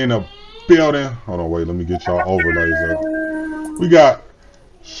Scooby in the building. Hold on, wait. Let me get y'all overlays up. We got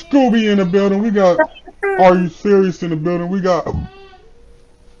Scooby in the building. We got Are You Serious in the building. We got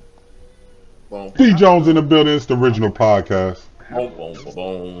D Jones in the building. It's the Original Podcast. Yeah,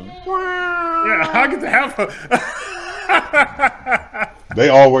 I get to have They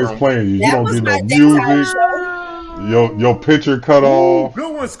always playing you. You don't get no music. Your picture cut off.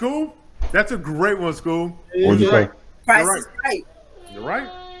 Good one, Scoob. That's a great one, Scoob. What'd you say? Price is right. You're right.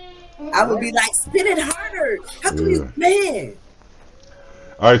 I would be like, spin it harder. How come you, man?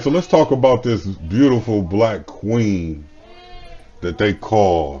 All right, so let's talk about this beautiful black queen that they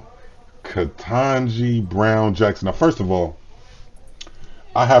call Ketanji Brown Jackson. Now, first of all,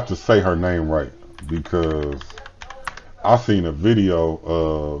 I have to say her name right because I seen a video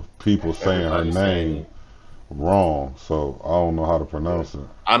of people saying her name wrong, so I don't know how to pronounce it.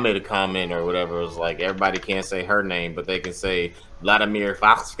 I made a comment or whatever. It was like everybody can't say her name, but they can say Vladimir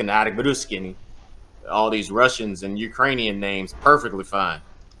Fakhskanadagbruskin. All these Russians and Ukrainian names perfectly fine.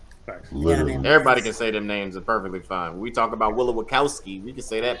 Literally. Everybody can say them names are perfectly fine. When we talk about Willa Wachowski, we can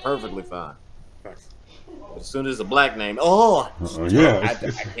say that perfectly fine. But as soon as a black name, yeah, I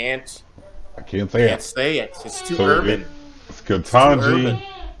can't say it. It's too urban. It's Ketanji.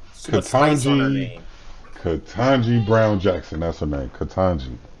 Ketanji Brown Jackson. That's her name.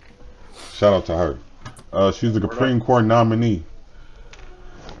 Ketanji. Shout out to her. She's a Supreme Court nominee.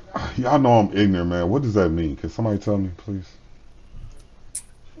 Y'all know I'm ignorant, man. What does that mean? Can somebody tell me, please?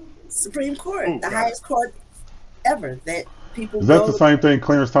 Supreme Court, the highest court ever. That people Is that go. the same thing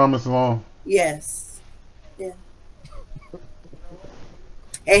Clarence Thomas is on? Yes. Yeah.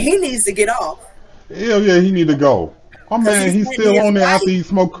 And he needs to get off. Hell yeah, he need to go. Oh man, he's still on there after he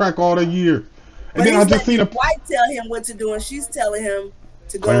smoked crack all that year. And then I just seen his wife tell him what to do, and she's telling him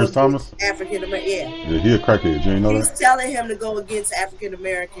to go Clarence against Thomas? African Americans. Yeah, he a crackhead. You ain't know He's that? telling him to go against African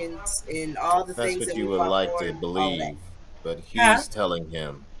Americans and all the That's things what that you we would fought like for to and all believe, that. but Huh? he's telling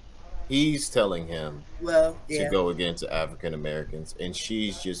him Well, yeah. to go against African Americans, and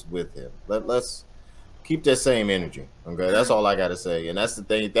she's just with him. Let's keep that same energy. Okay, that's all I gotta say. And that's the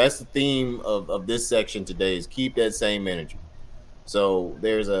thing. That's the theme of this section today is keep that same energy. So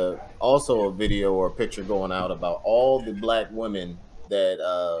there's also a video or a picture going out about all the black women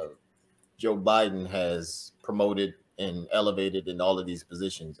that Joe Biden has promoted and elevated in all of these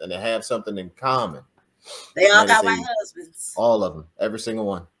positions, and they have something in common. They all got white husbands. All of them, every single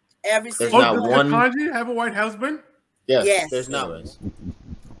one. Every There's single not Does one. Kanji have a white husband? Yes. There's not.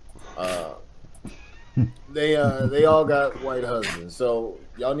 They all got white husbands. So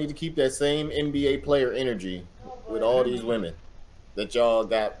y'all need to keep that same NBA player energy with all these women that y'all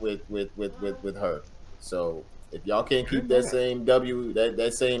got with her. So if y'all can't keep that same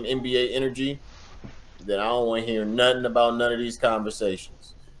that same NBA energy, then I don't want to hear nothing about none of these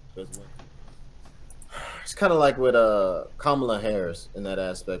conversations. It's kind of like with Kamala Harris in that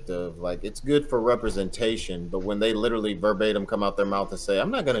aspect of like it's good for representation, but when they literally verbatim come out their mouth and say,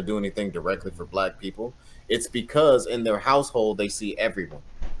 I'm not going to do anything directly for black people, it's because in their household they see everyone.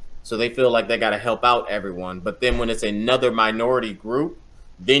 So they feel like they got to help out everyone. But then when it's another minority group,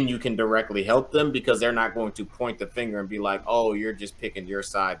 then you can directly help them because they're not going to point the finger and be like, oh, you're just picking your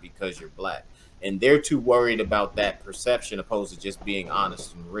side because you're black. And they're too worried about that perception opposed to just being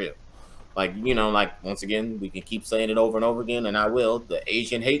honest and real. Like, you know, like, once again, we can keep saying it over and over again, and I will, the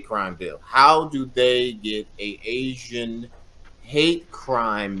Asian hate crime bill. How do they get a Asian hate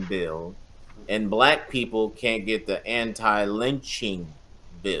crime bill and black people can't get the anti-lynching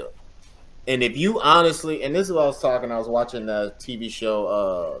bill? And if you honestly, and this is what I was watching the TV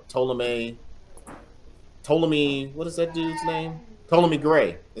show, Ptolemy, what is that dude's name? Ptolemy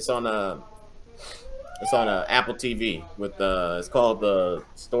Gray. It's on Apple TV with it's called The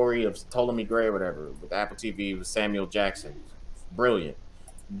Story of Ptolemy Gray or whatever with Apple TV with Samuel Jackson. Brilliant.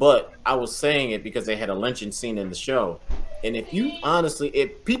 But I was saying it because they had a lynching scene in the show. And if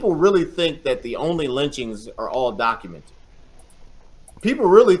people really think that the only lynchings are all documented, people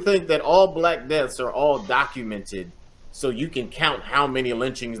really think that all black deaths are all documented so you can count how many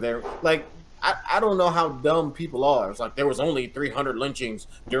lynchings there. Like, I don't know how dumb people are. It's like there was only 300 lynchings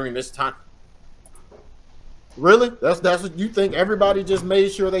during this time. Really? That's what you think? Everybody just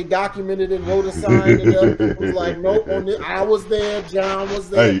made sure they documented and wrote a sign and it was like, nope, I was there, John was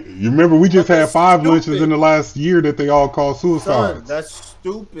there. Hey, you remember we just had 5 lynchings in the last year that they all called suicides. Son, that's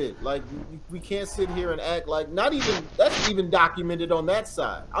stupid. Like we can't sit here and act like that's even documented on that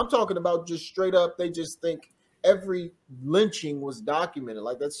side. I'm talking about just straight up. They just think every lynching was documented.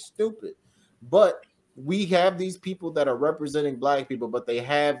 Like that's stupid. But we have these people that are representing black people, but they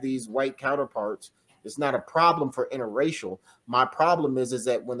have these white counterparts. It's not a problem for interracial. My problem is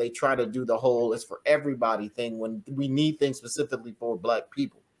that when they try to do the whole it's for everybody thing, when we need things specifically for black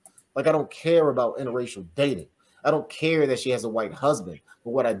people. Like, I don't care about interracial dating. I don't care that she has a white husband.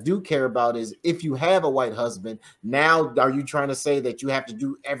 But what I do care about is if you have a white husband, now are you trying to say that you have to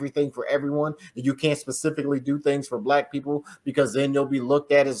do everything for everyone? And you can't specifically do things for black people because then you'll be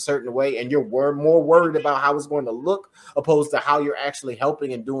looked at a certain way and you're more worried about how it's going to look opposed to how you're actually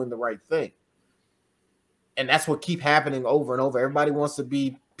helping and doing the right thing. And that's what keep happening over and over. Everybody wants to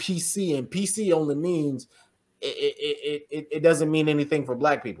be PC, and PC only means it doesn't mean anything for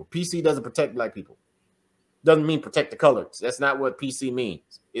black people. PC doesn't protect black people. Doesn't mean protect the colors. That's not what PC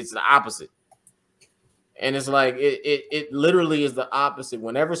means. It's the opposite. And it's like it literally is the opposite.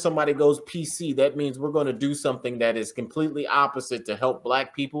 Whenever somebody goes PC, that means we're going to do something that is completely opposite to help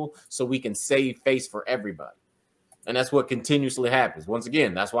black people so we can save face for everybody. And that's what continuously happens. Once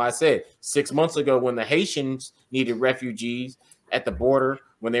again, that's why I said 6 months ago when the Haitians needed refugees at the border,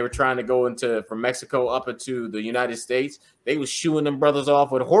 when they were trying to go from Mexico up into the United States, they was shooing them brothers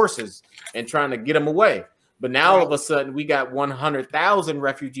off with horses and trying to get them away. But now all of a sudden we got 100,000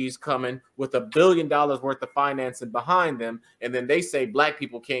 refugees coming with $1 billion worth of financing behind them. And then they say black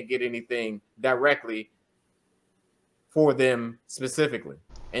people can't get anything directly for them specifically.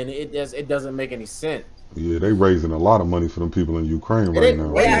 And it doesn't make any sense. Yeah, they raising a lot of money for them people in Ukraine right now.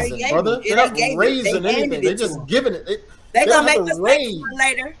 Raising, brother. They're not raising anything. They're just giving it. They're going to make us raise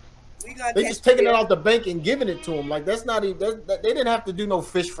later. They're just taking it out the bank and giving it to them. Like, that's not even, they didn't have to do no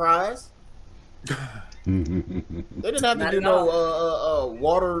fish fries. They didn't have to Not do at no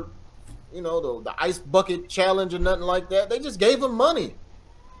water, the ice bucket challenge or nothing like that. They just gave them money.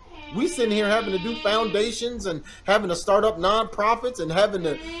 We sitting here having to do foundations and having to start up nonprofits and having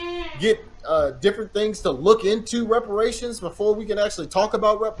to get different things to look into reparations before we can actually talk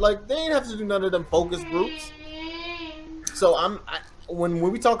about like they didn't have to do none of them focus groups. So when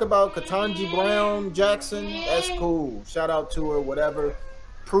we talk about Ketanji Brown Jackson, that's cool. Shout out to her, whatever.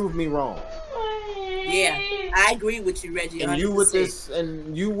 Prove me wrong. Yeah, I agree with you, Reggie. And 100%. you with this,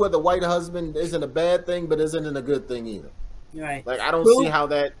 and you with a white husband isn't a bad thing, but isn't a good thing either. Right. Like I don't see how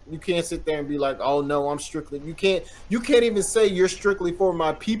that you can't sit there and be like, oh no, I'm strictly. You can't even say you're strictly for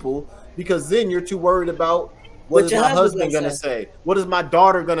my people because then you're too worried about what is my husband gonna say? What is my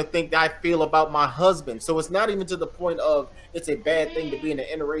daughter gonna think I feel about my husband? So it's not even to the point of it's a bad thing to be in an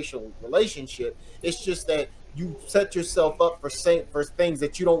interracial relationship. It's just that you set yourself up for things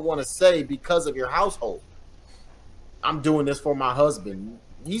that you don't want to say because of your household. I'm doing this for my husband.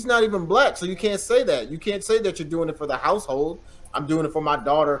 He's not even black, so you can't say that. You can't say that you're doing it for the household. I'm doing it for my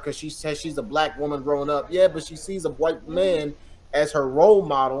daughter because she says she's a black woman growing up. Yeah, but she sees a white man as her role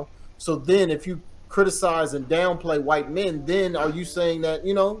model. So then if you criticize and downplay white men, then are you saying that,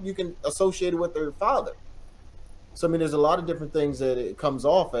 you can associate it with their father? So, I mean, there's a lot of different things that it comes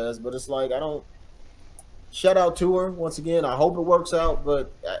off as, but it's like, shout out to her once again. I hope it works out,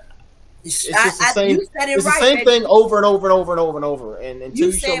 but it's just the same. It's the same thing over and over and over and over and over. And until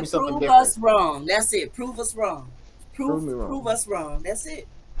you show me something different, prove us wrong. That's it. Prove us wrong. Prove me wrong. Prove us wrong. That's it.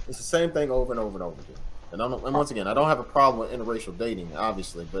 It's the same thing over and over and over again. And once again, I don't have a problem with interracial dating,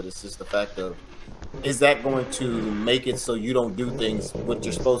 obviously, but it's just the fact of, is that going to make it so you don't do things what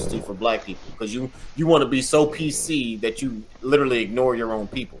you're supposed to for black people? Because you want to be so PC that you literally ignore your own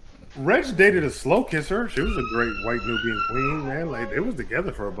people. Reg dated a slow kisser. She was a great white Nubian queen, man. Like they was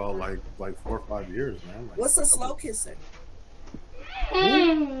together for about like 4 or 5 years, man. Like, what's a slow kisser?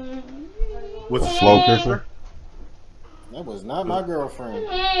 What's a slow kisser? That was not my girlfriend.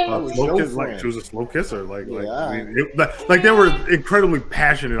 That was your friend. Like she was a slow kisser. Like they were incredibly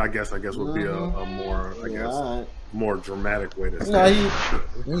passionate. I guess would be a more more dramatic way to say.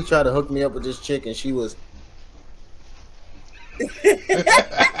 He tried to hook me up with this chick, and she was.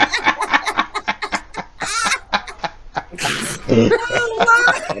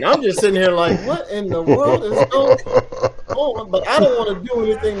 And I'm just sitting here like, what in the world is going on? But I don't want to do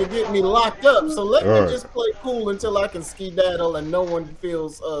anything to get me locked up. So let me just play cool until I can skedaddle and no one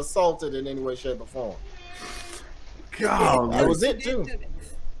feels assaulted in any way, shape, or form. God, that was it too.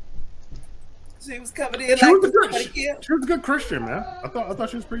 She was coming in she like was a good Christian, man. I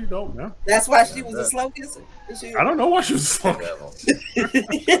thought she was pretty dope, man. That's why she was a slow kisser. I don't know why she was a slow kisser.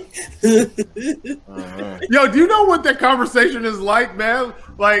 Yo, do you know what that conversation is like, man?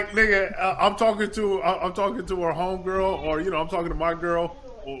 Like, nigga, I'm talking to her homegirl, or I'm talking to my girl,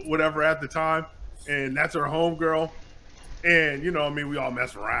 or whatever at the time, and that's her homegirl. And I mean, we all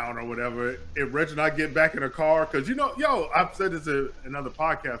mess around or whatever. And Reg and I get back in the car because I've said this in another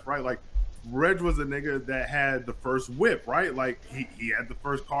podcast, right? Like, Reg was a nigga that had the first whip, right? Like he had the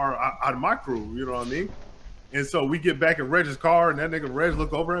first car out of my crew, you know what I mean? And so we get back in Reg's car, and that nigga Reg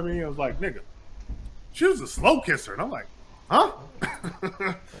looked over at me and was like, "Nigga, she was a slow kisser," and I'm like, "Huh?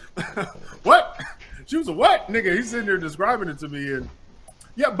 What? She was a what, nigga?" He's sitting there describing it to me, and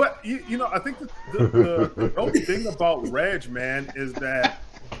yeah, but I think the dope thing about Reg, man, is that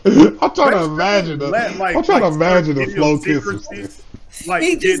I'm trying to imagine the slow kisses. Like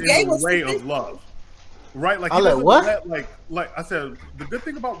he just get in the way of love, right? Like he doesn't let, like I said, the good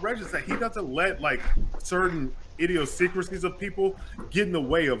thing about Reg is that he doesn't let like certain idiosyncrasies of people get in the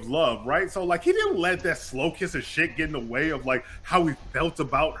way of love, right? So like he didn't let that slow kiss and shit get in the way of like how he felt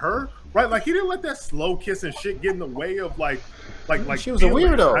about her, right? Like he didn't let that slow kiss and shit get in the way of like she was a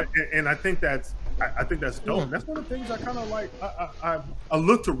weirdo, and I think that's dope. That's one of the things I kind of like. I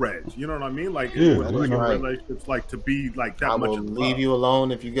look to Reg. You know what I mean? Like, relationships, like to be like that. I will leave you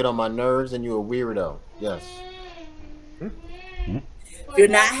alone if you get on my nerves and you're a weirdo. Yes. If you're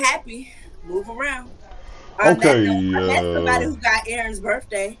not happy, move around. Okay. I met somebody who got Aaron's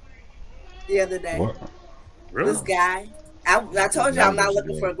birthday the other day. What? Really? This guy. I told you I'm not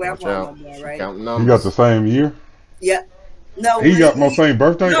looking for a grandpa no more, right? You got the same year? Yep. No, he got my same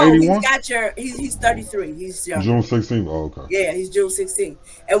birthday, 81? He's 33. He's young. June 16th. Oh, okay. Yeah, he's June 16th.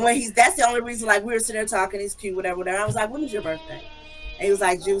 And that's the only reason, like, we were sitting there talking, he's cute, whatever. I was like, when is your birthday? And he was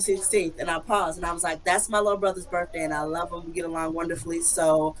like, June 16th. And I paused, and I was like, that's my little brother's birthday, and I love him. We get along wonderfully.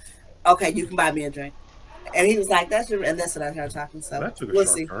 So, okay, you can buy me a drink. And he was like, that's your, and that's what I started talking. So, that took a we'll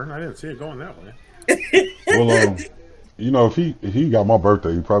short see. turn. I didn't see it going that way. Well, You know, if he got my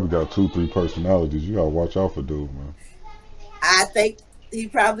birthday, he probably got 2-3 personalities. You gotta watch out for dude, man. I think he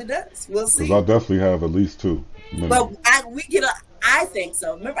probably does. We'll see. Because I definitely have at least 2. But I think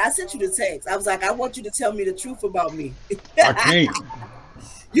so. Remember, I sent you the text. I was like, I want you to tell me the truth about me. I can't.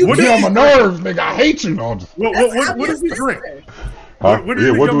 You Get on my nerves, nigga. I hate you. No, What does he drink? Huh? What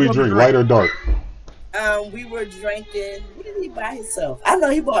do we drink? Light or dark? We were drinking. What did he buy himself? I know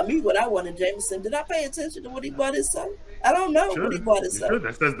he bought me what I wanted, Jameson. Did I pay attention to what he bought himself? I don't know what he bought himself.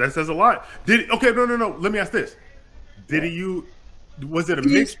 That says a lot. No. Let me ask this: Did he use? Was it a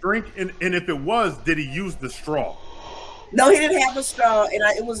mixed drink? And if it was, did he use the straw? No, he didn't have a straw, and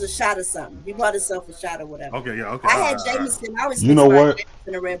it was a shot of something. He bought himself a shot or whatever. Okay. I had Jameson. I always you know what?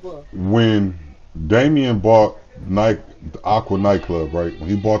 Jameson and Red Bull. When Damien bought the Aqua nightclub, right? When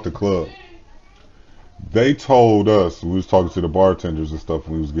he bought the club, they told us, we was talking to the bartenders and stuff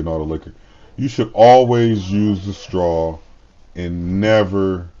when we was getting all the liquor, you should always use the straw and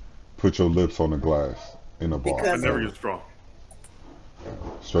never put your lips on the glass in a bar. I never use straw.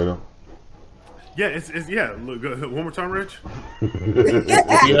 Straight up. Yeah, it's Look, one more time, Rich. We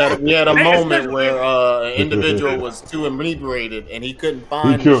had a moment where an individual was too inebriated and he couldn't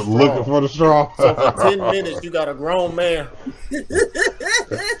find. He kept looking for the straw. So for 10 minutes, you got a grown man.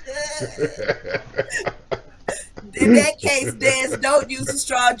 In that case, Des, don't use the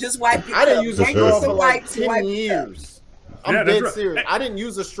straw. Just wipe your I didn't use a straw for like 10 wipe years. I'm dead serious. I didn't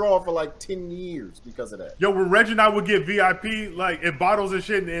use a straw for like 10 years because of that. Yo, when Reggie and I would get VIP, like in bottles and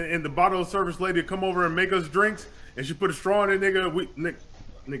shit, and the bottle service lady would come over and make us drinks, and she put a straw in it,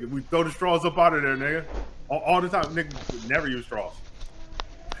 nigga. We throw the straws up out of there, nigga, all the time. Nigga, never use straws.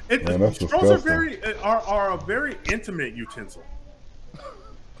 Straws are a very intimate utensil.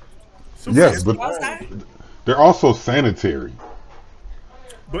 Yes, but they're also sanitary.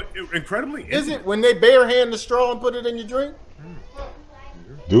 But incredibly is it when they bare hand the straw and put it in your drink?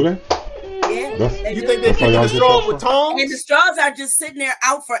 Do they? Yeah. You think they pick the straw with tongs? And the straws are just sitting there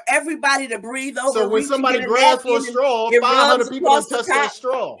out for everybody to breathe over. So when somebody grabs for a straw, 500 people can touch that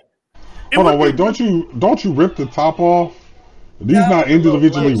straw. Hold on, wait. Don't you rip the top off? These not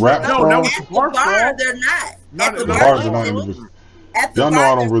individually wrapped straws? No, at the bar, they're not. At the bar, they're not individually. Y'all know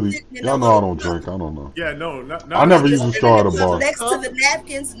I don't really. Y'all know I don't drink. I don't know. Yeah, no. I never use a straw at a bar. Next to the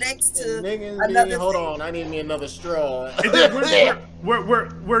napkins, next to another. Hold on, I need me another straw.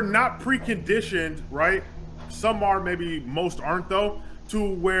 We're not preconditioned, right? Some are, maybe most aren't though.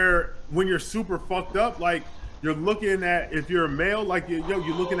 To where when you're super fucked up, like you're looking at, if you're a male, like you're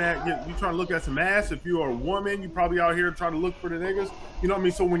looking at, you're trying to look at some ass. If you are a woman, you're probably out here trying to look for the niggas. You know what I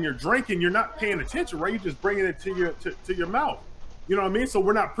mean? So when you're drinking, you're not paying attention, right? You're just bringing it to your mouth. You know what I mean? So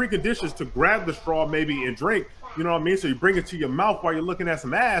we're not preconditioned to grab the straw maybe and drink. You know what I mean? So you bring it to your mouth while you're looking at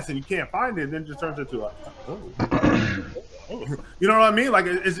some ass and you can't find it, and then it just turns into a, you know what I mean? Like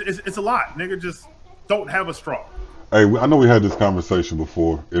it's a lot. Nigga, just don't have a straw. Hey, I know we had this conversation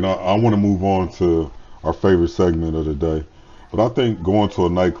before, and I want to move on to our favorite segment of the day. But I think going to a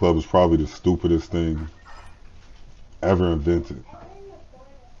nightclub is probably the stupidest thing ever invented.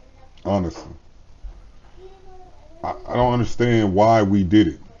 Honestly. I don't understand why we did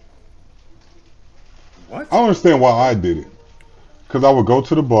it. What? I don't understand why I did it. Because I would go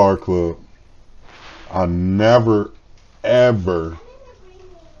to the bar club. I never, ever,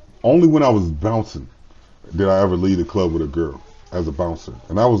 only when I was bouncing, did I ever leave the club with a girl as a bouncer.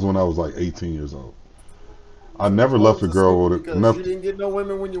 And that was when I was like 18 years old. I never left a girl with a... You didn't get no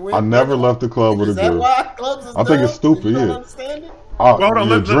women when you went. I never left the club with a girl. Is that why clubs is I think it's stupid, you don't yeah. understand it?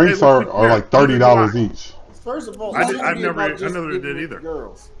 The drinks are like $30 each. First of all, I never did either.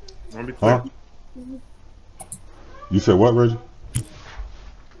 Girls. I want to be clear. Huh? You said what, Reggie?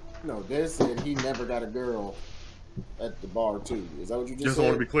 No, Des said he never got a girl at the bar too. Is that what you just said? I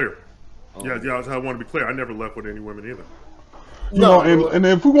want to be clear. Yeah, I want to be clear. I never left with any women either. You know, and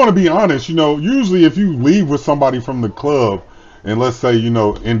if we want to be honest, you know, usually if you leave with somebody from the club and let's say, you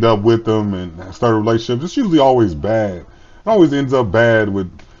know, end up with them and start a relationship, it's usually always bad. It always ends up bad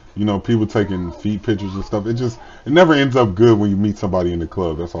with, you know, people taking feet pictures and stuff. It never ends up good when you meet somebody in the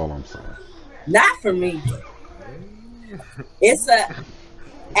club. That's all I'm saying. Not for me. It's at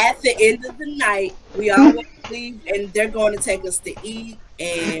the end of the night, we always leave and they're going to take us to eat,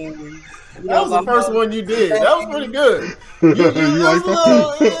 and that was the first one you did. That was pretty good. You like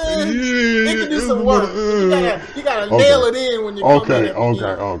that? You can do some work. You gotta nail it in when you come in.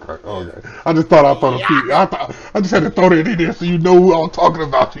 Okay. I just thought I'd throw the feet. I just had to throw that in there so you know who I'm talking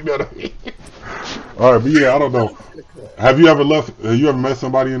about. You know what I mean? All right, but yeah, I don't know. Have you ever met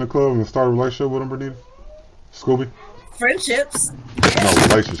somebody in the club and started a relationship with them, Bernita? Scooby? Friendships. No,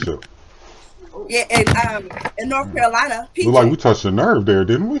 relationship. Yeah, and in North Carolina, Look like we touched a nerve there,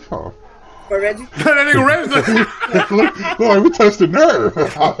 didn't we? Oh. For Reggie. That nigga Reggie. Look like we touched a nerve.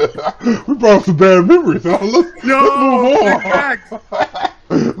 We brought some bad memories.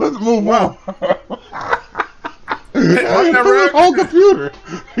 Let's move on. He threw his whole computer.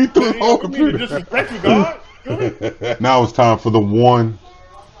 He threw his whole computer. Disrespect you, God. Now it's time for the one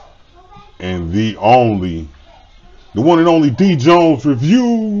and the only. The one and only D Jones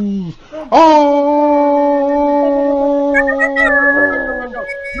reviews. Oh!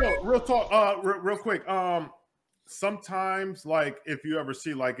 Yo, real talk. Real quick. Sometimes, like, if you ever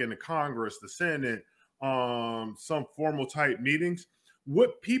see, like, in the Congress, the Senate, some formal type meetings,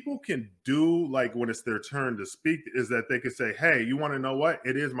 what people can do, like, when it's their turn to speak, is that they can say, "Hey, you want to know what?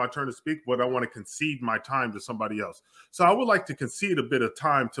 It is my turn to speak, but I want to concede my time to somebody else." So I would like to concede a bit of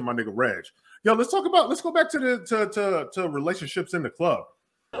time to my nigga Reg. Yo, let's go back to the to relationships in the club.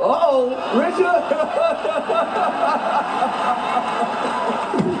 Oh, Richard!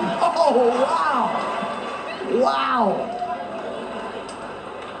 Oh, wow!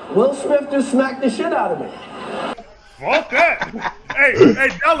 Will Smith just smacked the shit out of me. Fuck that! Hey,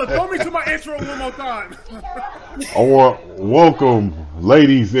 Della, throw me to my intro one more time. I want welcome,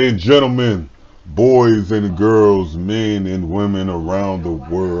 ladies and gentlemen, boys and girls, men and women around the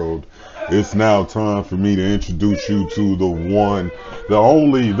world. It's now time for me to introduce you to the one, the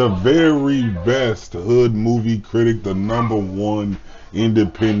only, the very best hood movie critic, the #1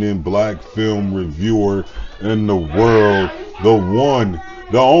 independent black film reviewer in the world, the one,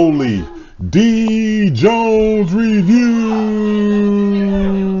 the only, D Jones Reviews.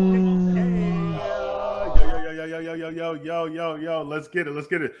 Yo, let's get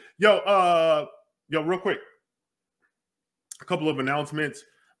it. Yo, real quick, a couple of announcements.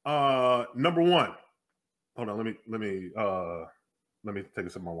 Number one, hold on, let me take a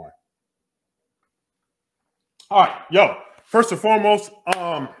sip of my wine. All right, yo, first and foremost,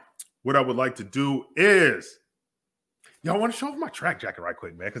 what I would like to do is, I want to show off my track jacket right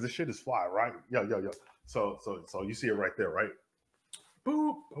quick, man, because this shit is fly, right? Yo. So you see it right there, right?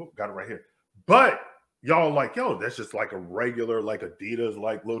 Boop. Oh, got it right here. But y'all like, yo, that's just like a regular, like Adidas,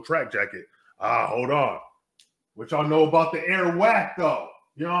 like little track jacket. Hold on. What y'all know about the Air Whack, though?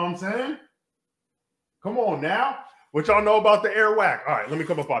 You know what I'm saying? Come on now. What y'all know about the Air Whack? All right, let me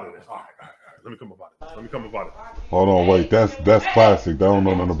come up out of this. All right. Let me come up out of it. Hold on, wait. That's classic. They don't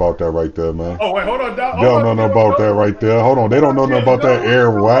know nothing about that right there, man. Oh, wait, hold on. They don't know nothing about that right there. Hold on. They don't know nothing about that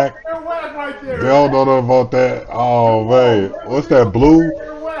Air Whack. Air Whack right there. They don't know nothing about that. Oh, man. What's that, Blue?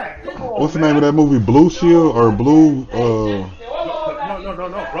 What's the name of that movie? Blue Shield or Blue? No,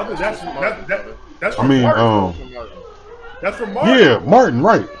 brother. That's from Martin. That's from Martin. Yeah, Martin,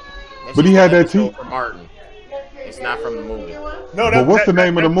 right. That's but he had that too. From Martin. It's not from the movie. No, but what's the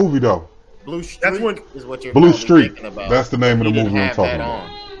name of the movie though? Blue Streak is what you're Blue Streak. thinking about. That's the name of the movie I'm talking about.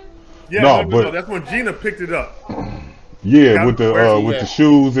 Yeah, no, that's when Gina picked it up. Yeah, with the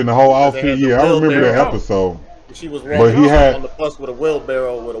shoes and the whole outfit. Yeah, I remember that episode. She was walking on the bus with a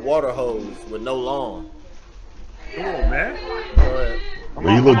wheelbarrow with a water hose with no lawn. Come on, man.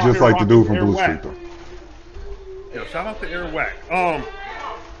 But he looked just like the dude from Blue Streak, though. Yo, shout out to Air Whack.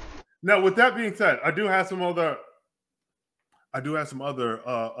 Now, with that being said, I do have some other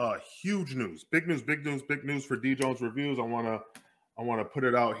huge news, big news for D Jones Reviews. I wanna put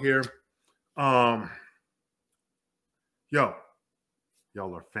it out here. Y'all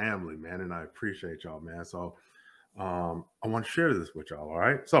are family, man, and I appreciate y'all, man. So, I want to share this with y'all. All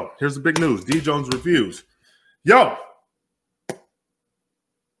right. So here's the big news: D Jones Reviews. Yo,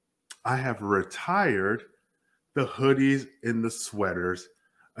 I have retired the hoodies and the sweaters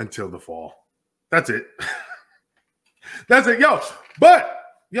until the fall. That's it. That's it, yo. But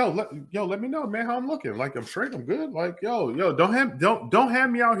let me know, man, how I'm looking. Like, I'm straight, I'm good. Like, yo, don't have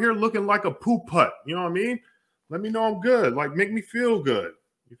me out here looking like a poop putt. You know what I mean? Let me know I'm good. Like, make me feel good.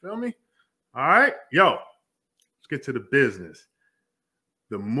 You feel me? All right, yo. Let's get to the business.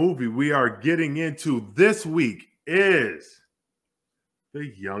 The movie we are getting into this week is The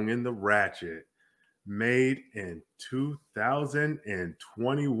Young and the Ratchet, made in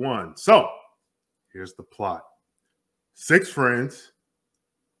 2021. So, here's the plot. 6 friends,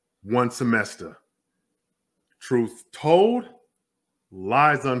 1 semester. Truth told,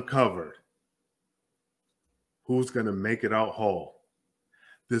 lies uncovered. Who's going to make it out whole?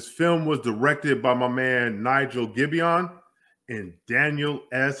 This film was directed by my man Nigel Gibeon and Daniel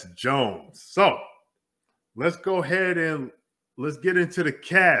S. Jones. So, let's go ahead and let's get into the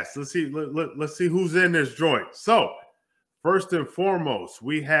cast. Let's see who's in this joint. So, first and foremost,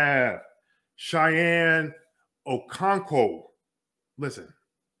 we have Cheyenne Okonkwo. Listen,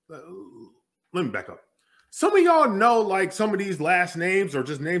 let me back up. Some of y'all know, like, some of these last names or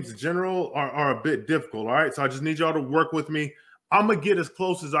just names in general are a bit difficult, all right? So I just need y'all to work with me. I'm going to get as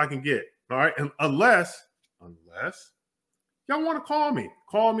close as I can get, all right? And unless y'all want to call me,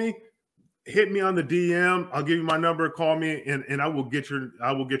 hit me on the DM. I'll give you my number, call me, and I will get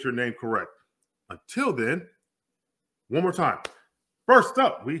your name correct. Until then, one more time. First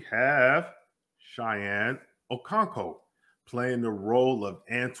up, we have Cheyenne Okonkwo playing the role of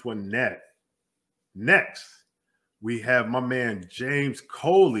Antoinette. Next, we have my man James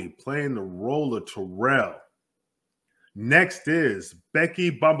Coley playing the role of Terrell. Next is Becky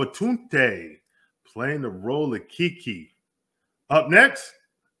Babatunde playing the role of Kiki. Up next,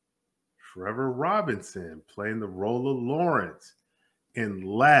 Trevor Robinson playing the role of Lawrence. And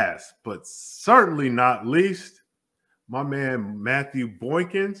last, but certainly not least, my man Matthew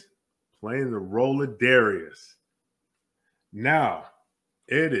Boykins playing the role of Darius. Now,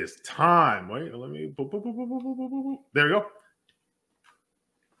 it is time. Wait, let me. There we go.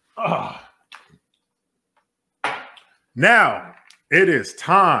 Now, it is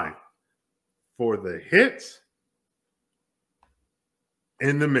time for the hits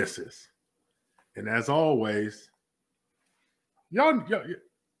and the misses. And as always, y'all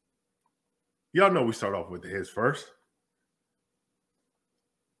know we start off with the hits first.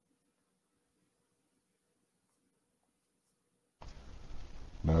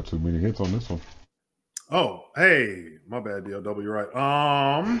 Not too many hits on this one. Oh, hey, my bad, DLW, you're right.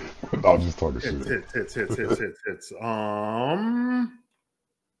 I'll just talk shit. Hits.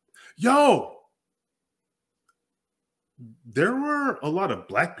 Yo, there were a lot of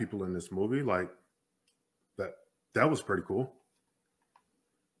black people in this movie. Like, that was pretty cool.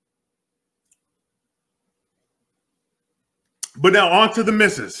 But now on to the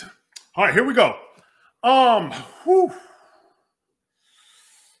misses. All right, here we go.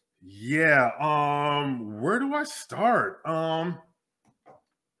 Yeah, where do I start?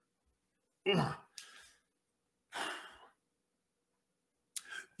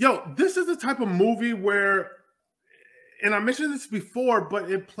 Yo, this is the type of movie where, and I mentioned this before, but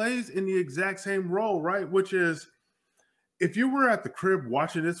it plays in the exact same role, right? Which is, if you were at the crib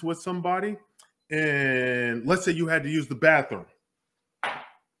watching this with somebody, and let's say you had to use the bathroom,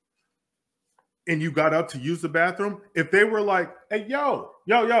 and you got up to use the bathroom, if they were like, hey, yo,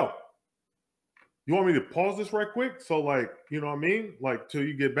 you want me to pause this right quick? So, like, you know what I mean? Like, till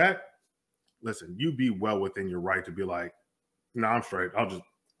you get back. Listen, you be well within your right to be like, no, I'm straight.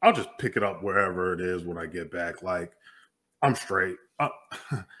 I'll just pick it up wherever it is when I get back. Like, I'm straight. I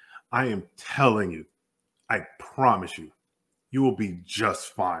am telling you, I promise you, you will be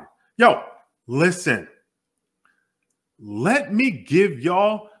just fine. Yo, listen. Let me give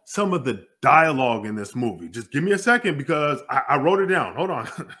y'all some of the dialogue in this movie. Just give me a second because I wrote it down. Hold on.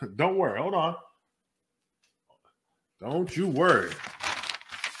 Don't worry. Hold on. Don't you worry.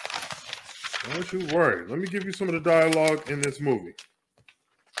 Don't you worry. Let me give you some of the dialogue in this movie.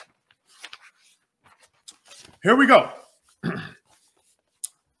 Here we go.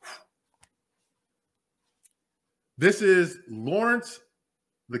 This is Lawrence,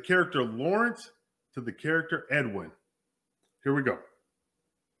 the character Lawrence, to the character Edwin. Here we go.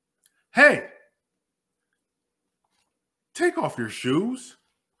 Hey, take off your shoes.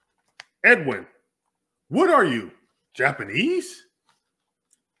 Edwin, what are you, Japanese?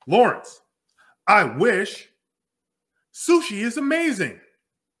 Lawrence, I wish. Sushi is amazing.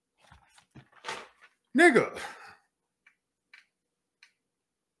 Nigga.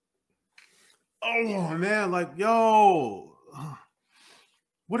 Oh, man, like, yo,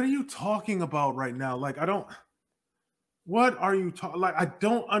 what are you talking about right now? Like, what are you talking? Like, I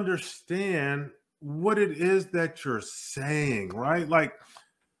don't understand what it is that you're saying, right? Like,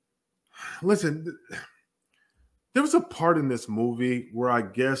 listen, there was a part in this movie where I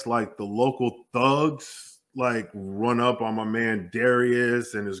guess, like, the local thugs, like, run up on my man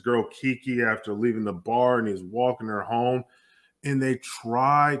Darius and his girl Kiki after leaving the bar, and he's walking her home, and they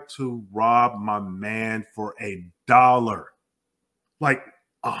try to rob my man for $1. Like,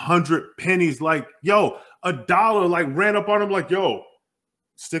 100 pennies. Like, yo, $1, like, ran up on him like, yo,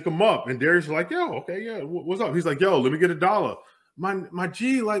 stick him up. And Darius was like, yo, okay, yeah, what's up? He's like, yo, let me get $1. My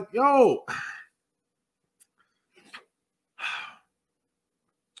G, like, yo,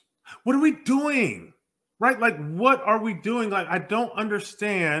 what are we doing? Right? Like, what are we doing? Like, I don't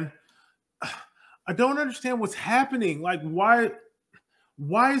understand what's happening. Like, why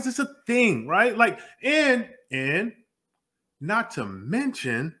is this a thing? Right? Like, and not to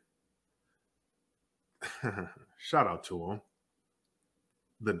mention, shout out to him,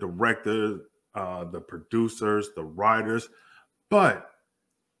 the director, the producers, the writers, but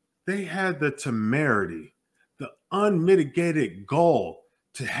they had the temerity, the unmitigated goal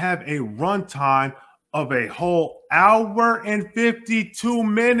to have a runtime of a whole hour and 52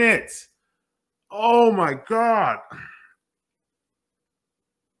 minutes. Oh my God.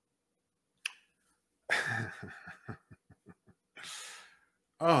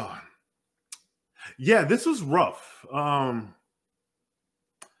 Oh, yeah, this was rough.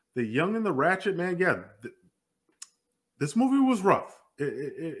 The Young and the Ratchet, man. Yeah, this movie was rough.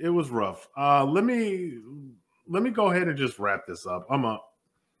 It was rough. Let me go ahead and just wrap this up. I'm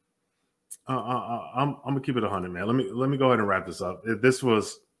gonna keep it 100, man. Let me go ahead and wrap this up. This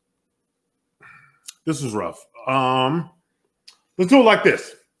was rough. Let's do it like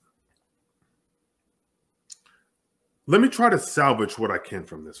this. Let me try to salvage what I can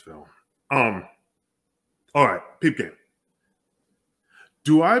from this film. All right, peep game.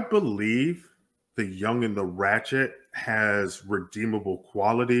 Do I believe The Young and the Ratchet has redeemable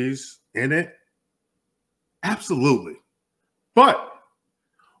qualities in it? Absolutely. But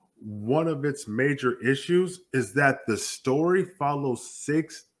one of its major issues is that the story follows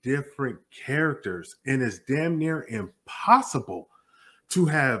 6 different characters, and it's damn near impossible to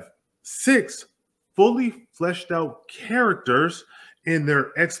have 6 fully fleshed out characters in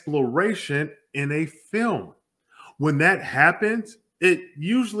their exploration in a film. When that happens, it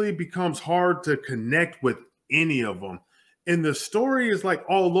usually becomes hard to connect with any of them. And the story is like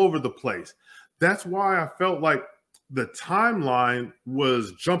all over the place. That's why I felt like the timeline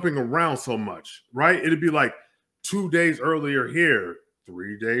was jumping around so much, right? It'd be like 2 days earlier here,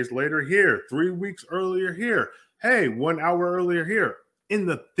 3 days later here, 3 weeks earlier here. Hey, 1 hour earlier here. And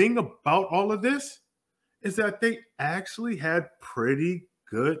the thing about all of this is that they actually had pretty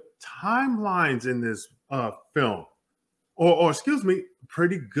good timelines in this film. Or excuse me,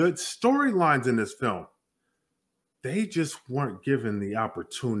 pretty good storylines in this film. They just weren't given the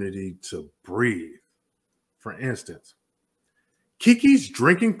opportunity to breathe. For instance, Kiki's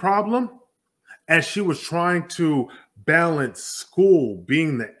drinking problem, as she was trying to balance school,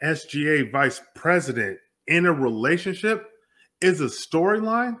 being the SGA vice president in a relationship, is a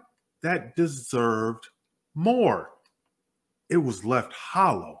storyline that deserved more. It was left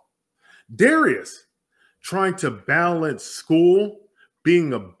hollow. Darius, trying to balance school,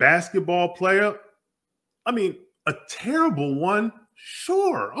 being a basketball player, I mean, a terrible one,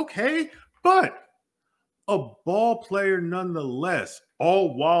 sure, okay, but a ball player nonetheless,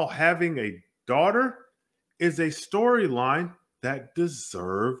 all while having a daughter, is a storyline that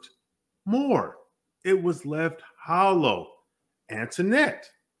deserved more. It was left hollow. Antoinette,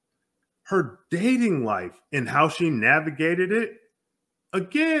 her dating life and how she navigated it,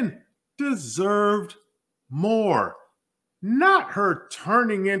 again, deserved more. Not her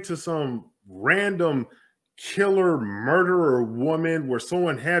turning into some random killer murderer woman where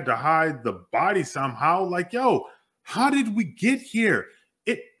someone had to hide the body somehow. Like, yo, how did we get here?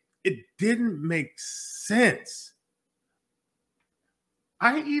 It didn't make sense.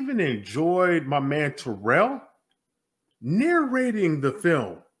 I even enjoyed my man Terrell narrating the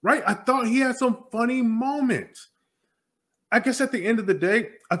film, right? I thought he had some funny moments. I guess at the end of the day,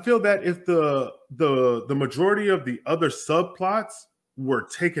 I feel that if the majority of the other subplots were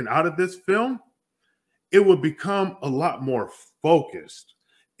taken out of this film, it would become a lot more focused,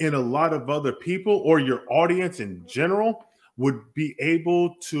 and a lot of other people or your audience in general would be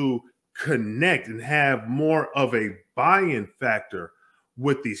able to connect and have more of a buy-in factor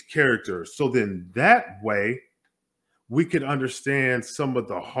with these characters. So then that way, we could understand some of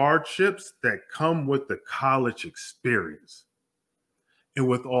the hardships that come with the college experience. And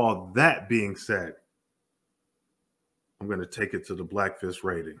with all that being said, I'm going to take it to the Black Fist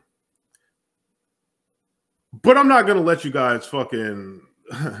rating. But I'm not going to let you guys fucking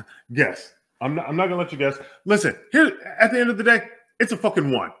guess. I'm not going to let you guess. Listen, here, at the end of the day, it's a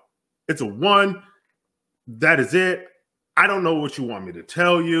fucking 1. It's a 1. That is it. I don't know what you want me to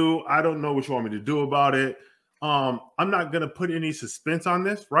tell you. I don't know what you want me to do about it. I'm not going to put any suspense on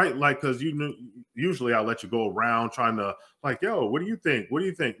this, right? Like, because usually I'll let you go around trying to, like, yo, what do you think? What do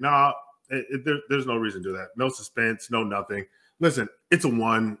you think? Nah, there's no reason to do that. No suspense, no nothing. Listen, it's a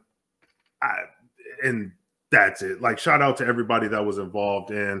 1. And that's it. Like, shout out to everybody that was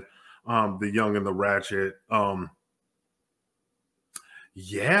involved in The Young and the Ratchet.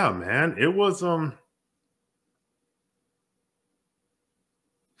 Yeah, man, it was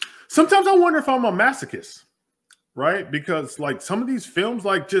sometimes I wonder if I'm a masochist, right? Because like some of these films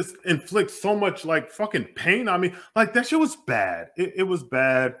like just inflict so much like fucking pain on me. Like that shit was bad. It was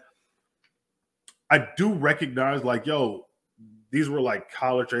bad. I do recognize like, yo, these were like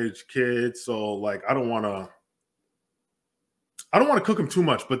college age kids, so like I don't want to cook them too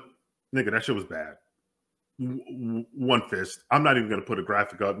much, but Nigga, that shit was bad. One Fist. I'm not even gonna put a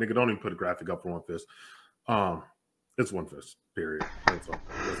graphic up. Nigga, don't even put a graphic up for One Fist. It's One Fist. Period. That's all.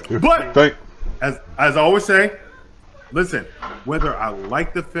 But as I always say, listen, whether I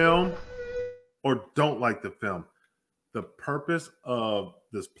like the film or don't like the film, the purpose of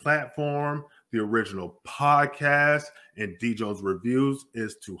this platform, the original podcast, and D Jones Reviews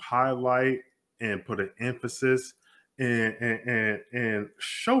is to highlight and put an emphasis and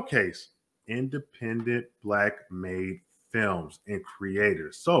showcase independent Black-made films and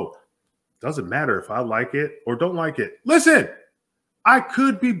creators. So doesn't matter if I like it or don't like it. Listen, I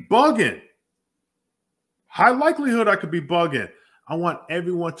could be bugging. High likelihood I could be bugging. I want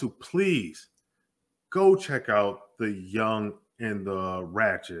everyone to please go check out The Young and the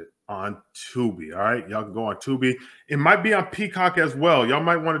Ratchet on Tubi. All right, y'all can go on Tubi. It might be on Peacock as well. Y'all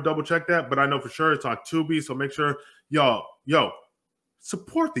might want to double check that, but I know for sure it's on Tubi. So make sure y'all,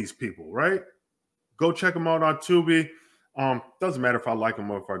 support these people, right? Go check them out on Tubi. Doesn't matter if I like them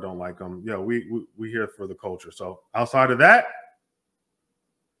or if I don't like them. Yeah, we here for the culture. So outside of that,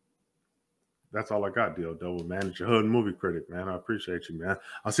 that's all I got, D.O. Double, man. It's your hood movie critic, man. I appreciate you, man.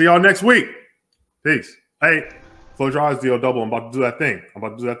 I'll see y'all next week. Peace. Hey, close your eyes, D.O. Double. I'm about to do that thing. I'm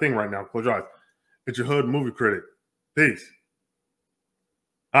about to do that thing right now. Close your eyes. It's your hood movie critic. Peace.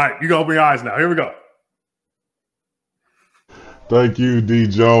 All right, you can open your eyes now. Here we go. Thank you, D.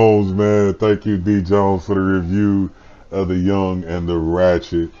 Jones, man. Thank you, D. Jones, for the review of The Young and the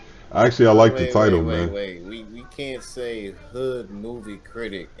Ratchet. Actually, I like the title, man. We can't say hood movie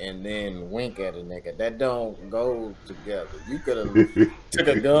critic and then wink at a nigga. That don't go together. You could have took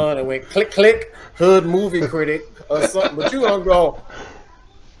a gun and went click, click, hood movie critic or something, but you don't go.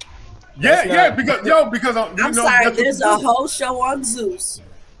 Because I'm sorry, there's a whole show on Zeus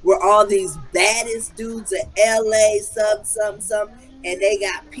where all these baddest dudes in LA, some, and they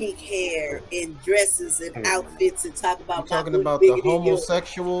got pink hair and dresses and outfits and talk about talking about the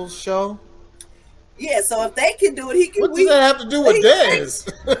homosexuals show. Yeah, so if they can do it, he can. What does that have to do with this?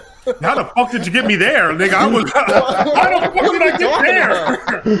 How the fuck did you get me there, nigga? How the fuck did I get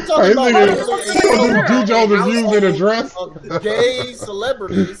there? D Jones Reviews in a dress. Gay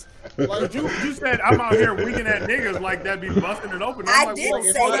celebrities. Like you said, I'm out here winking at niggas like that, be busting it open. I'm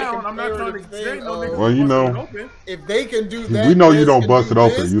I'm not trying to say no niggas. Well, you know, if they can do that, we know you don't bust it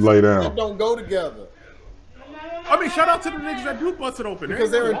open. You lay down. That don't go together. I mean, shout out to the niggas that do bust it open because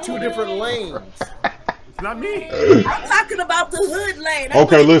they're in two different lanes. It's not me. I'm talking about the hood lane.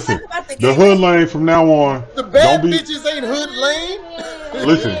 Okay, listen. The hood lane from now on. The bad bitches ain't hood lane.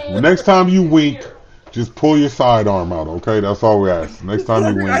 Listen, next time you wink, just pull your sidearm out, okay? That's all we ask. Next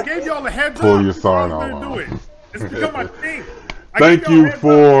time you wink, I gave y'all a heads pull up. your sidearm out. It's become my thing. Thank you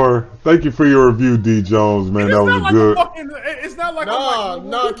for your review, D. Jones, man. That was good. It's not like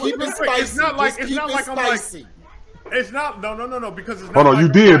keep it spicy. It's not like I'm like. It's not no because it's not. Hold on, you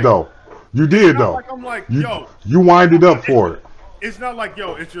did though. You did though. Like I'm like, yo, you winded up for it. It's not like,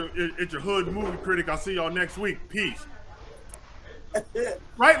 yo, it's your hood movie critic. I'll see y'all next week. Peace.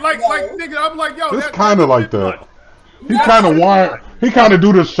 Right? Like nigga, I'm like, yo, it's kind of like that. He kind of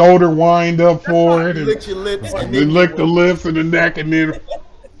do the shoulder wind up for it, and lick your lips, and then lick the lips and the neck, and then.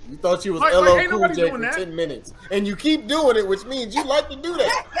 You thought you was LL Cool J for 10 minutes, and you keep doing it, which means you like to do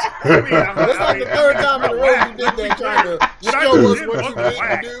that. That's like the third time in a row you did that, trying to show us what you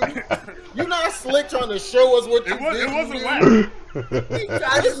didn't do. You're not slick trying to show us what you didn't do. It wasn't whack.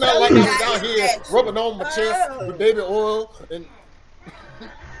 It's not like I was out here rubbing on my chest with baby oil and.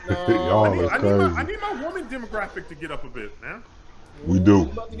 No. I need my woman demographic to get up a bit, man. We do.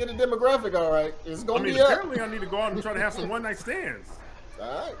 You're about to get a demographic, all right. It's gonna be apparently I need to go out and try to have some one night stands. All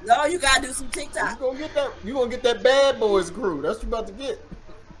right. No, you gotta do some TikTok. You gonna get that bad boys crew. That's what you about to get.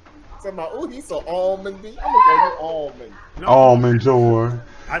 Talking about, oh, he's so almondy. I'm gonna call you almond. Almond joy.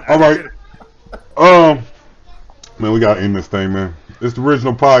 All right. Man, we gotta end this thing, man. It's the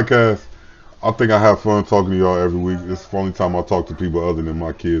Original Podcast. I think I have fun talking to y'all every week. It's the only time I talk to people other than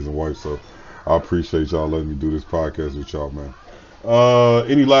my kids and wife, so I appreciate y'all letting me do this podcast with y'all, man.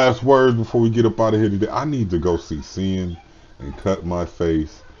 Any last words before we get up out of here today? I need to go see Sin and cut my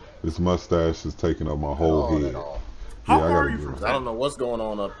face. This mustache is taking up my whole head. How far are you from? I don't know what's going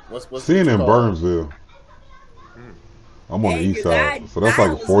on up. What's Sin in Burnsville. I'm on the east side, so that's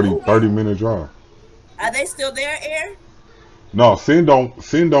like a 30 minute drive. Are they still there, Aaron? No, Sin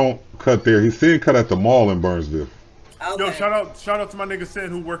don't cut there. Sin cut at the mall in Burnsville. Okay. Yo, shout out to my nigga Sin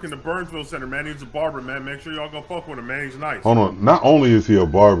who work in the Burnsville Center, man. He's a barber, man. Make sure y'all go fuck with him, man. He's nice. Hold on. Not only is he a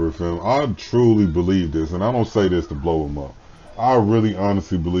barber, fam, I truly believe this, and I don't say this to blow him up. I really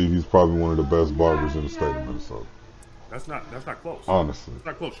honestly believe he's probably one of the best barbers in the state of Minnesota. That's not close. Honestly. It's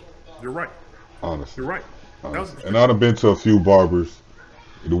not close. You're right. Honestly. You're right. And I'd have been to a few barbers.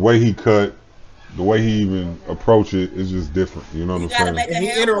 The way he cut, the way he even approach it is just different. You know what I'm saying? And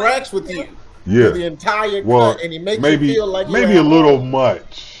he interacts with you. Yeah. For the entire cut, and he makes you feel like maybe a little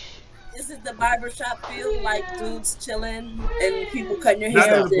much. Is it the barbershop feel like dudes chilling and people cutting your Not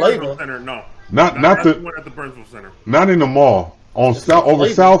hair? at the Burnsville Center, no. Not the one at the Burnsville Center. Not in the mall. On South, over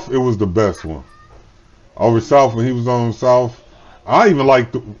South, it was the best one. Over South, when he was on South, I even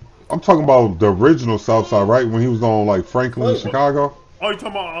like I'm talking about the original South Side, right? When he was on like Franklin, Chicago. Oh, you talking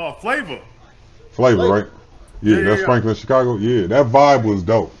about Flavor? Flavor, right? Yeah, that's Franklin, Chicago. Yeah, that vibe was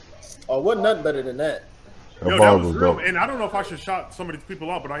dope. Oh, wasn't nothing better than that. That was real. And I don't know if I should shout some of these people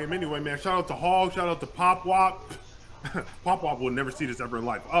out, but I am anyway, man. Shout out to Hog. Shout out to Pop Wop. Pop Wop will never see this ever in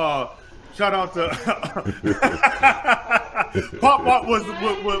life. Shout out to Pop Wop was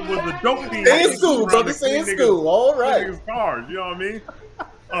the dope thing. Stay in school, brother. Stay in school. All right. Cars, you know what I mean?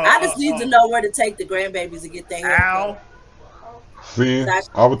 I just need to know where to take the grandbabies to get their hair. Al. Sin.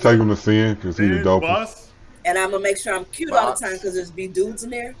 I would take him to Sin because he was dope. And I'm going to make sure I'm cute all the time because there's be dudes in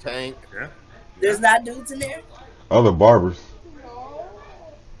there. Tank. Yeah. There's not dudes in there. Other barbers.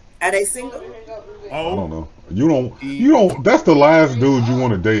 Are they single? I don't know. You don't. That's the last dude you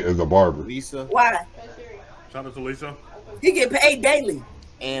want to date as a barber. Lisa. Why? Shout out to Lisa. He get paid daily.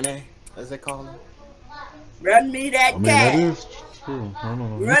 Anna, as they call her. Run me that cash. That is true. I don't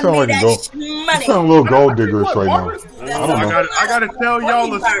know. You Run sound me like that you money. sound a little gold diggerish right now. I don't know. I got to tell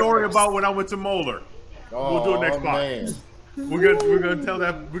y'all a story about when I went to Moeller. We'll do it next podcast. We're gonna tell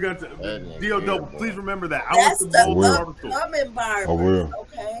that. We're gonna D.O. Please remember that. I went to Moeller Barber School. I will.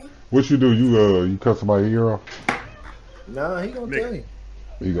 Okay. What you do? You cut somebody's ear off? Nah, he gonna tell you.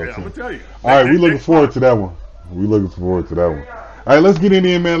 He gonna I'm gonna tell you. All right, we looking forward to that one. All right, let's get in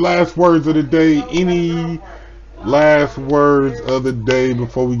there, man. Last words of the day. Any last words of the day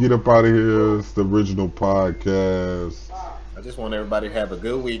before we get up out of here? It's the Original Podcast. I just want everybody to have a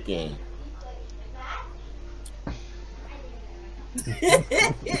good weekend.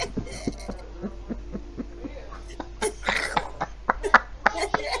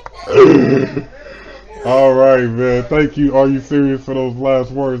 All right, man. Thank you. Are you serious for those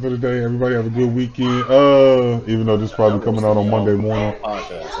last words of the day? Everybody have a good weekend. Even though this is probably coming out on Monday morning.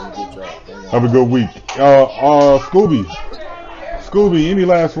 Have a good week. Scooby, any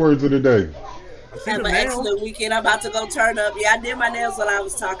last words of the day? Have an excellent weekend. I'm about to go turn up. Yeah, I did my nails while I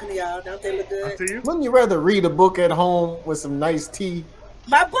was talking to y'all. Don't they look good? Wouldn't you rather read a book at home with some nice tea?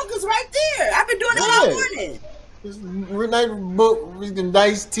 My book is right there. I've been doing it all morning. Just nice book, reading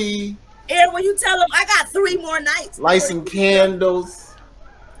nice tea. And when you tell them, I got 3 more nights. Light some candles.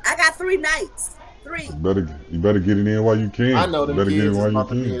 I got 3 nights. 3. You better get it in while you can. I know them better kids get it is while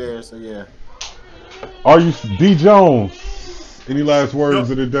about you to be can. there, so yeah. Are you D Jones? Any last words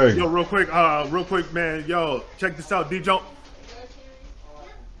of the day? Yo, real quick, man. Yo, check this out, D Jones.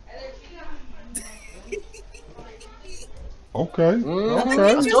 Okay.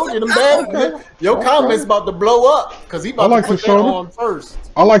 Your comments about to blow up because he about to put that on first.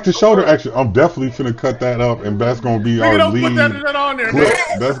 I like the shoulder action. I'm definitely finna cut that up, and that's gonna be our lead clip.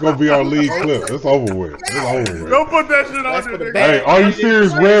 That's gonna be our lead clip. It's over with. Don't put that shit on there. Hey, are you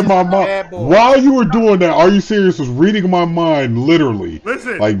serious? Read my mind. While you were doing that, Are You Serious was reading my mind literally.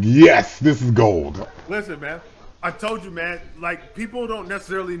 Listen. Like, yes, this is gold. Listen, man. I told you, man. Like, people don't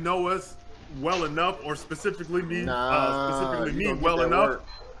necessarily know us well enough, or specifically me well enough,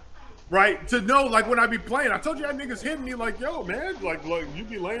 right? To know, like, when I be playing, I told you, that niggas hitting me like, yo, man, like you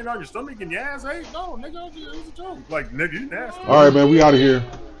be laying on your stomach and your ass ate. No, nigga, it was a joke. Like, nigga, you nasty. All right, man, we out of here.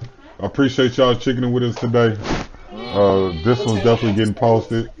 I appreciate y'all checking with us today. This one's definitely getting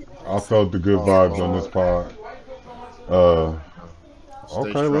posted. I felt the good vibes on this pod.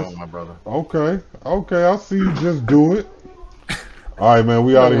 Strong, my brother. Okay, I see you just do it. All right, man,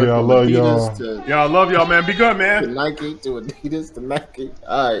 we out of here. I love y'all. Yeah, I love y'all, man. Be good, man. To Nike, to Adidas, to Nike.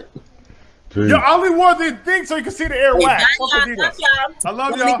 All right. Peace. Yo, I only wore the thing so you can see the air wax. I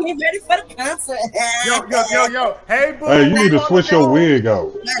love y'all. Get ready for the concert. Yo. Hey, boo. Hey, you need to switch your wig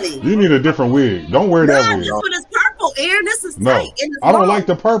out. You need a different wig. Don't wear that wig. This one is purple, Aaron. This is no, tight. I don't like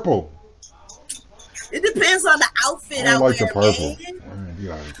the purple. It depends on the outfit. I don't like the purple.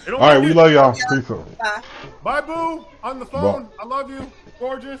 All right, we love y'all. Peace out. Bye, boo. On the phone. I love you.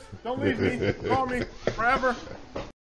 Gorgeous. Don't leave me. Call me forever.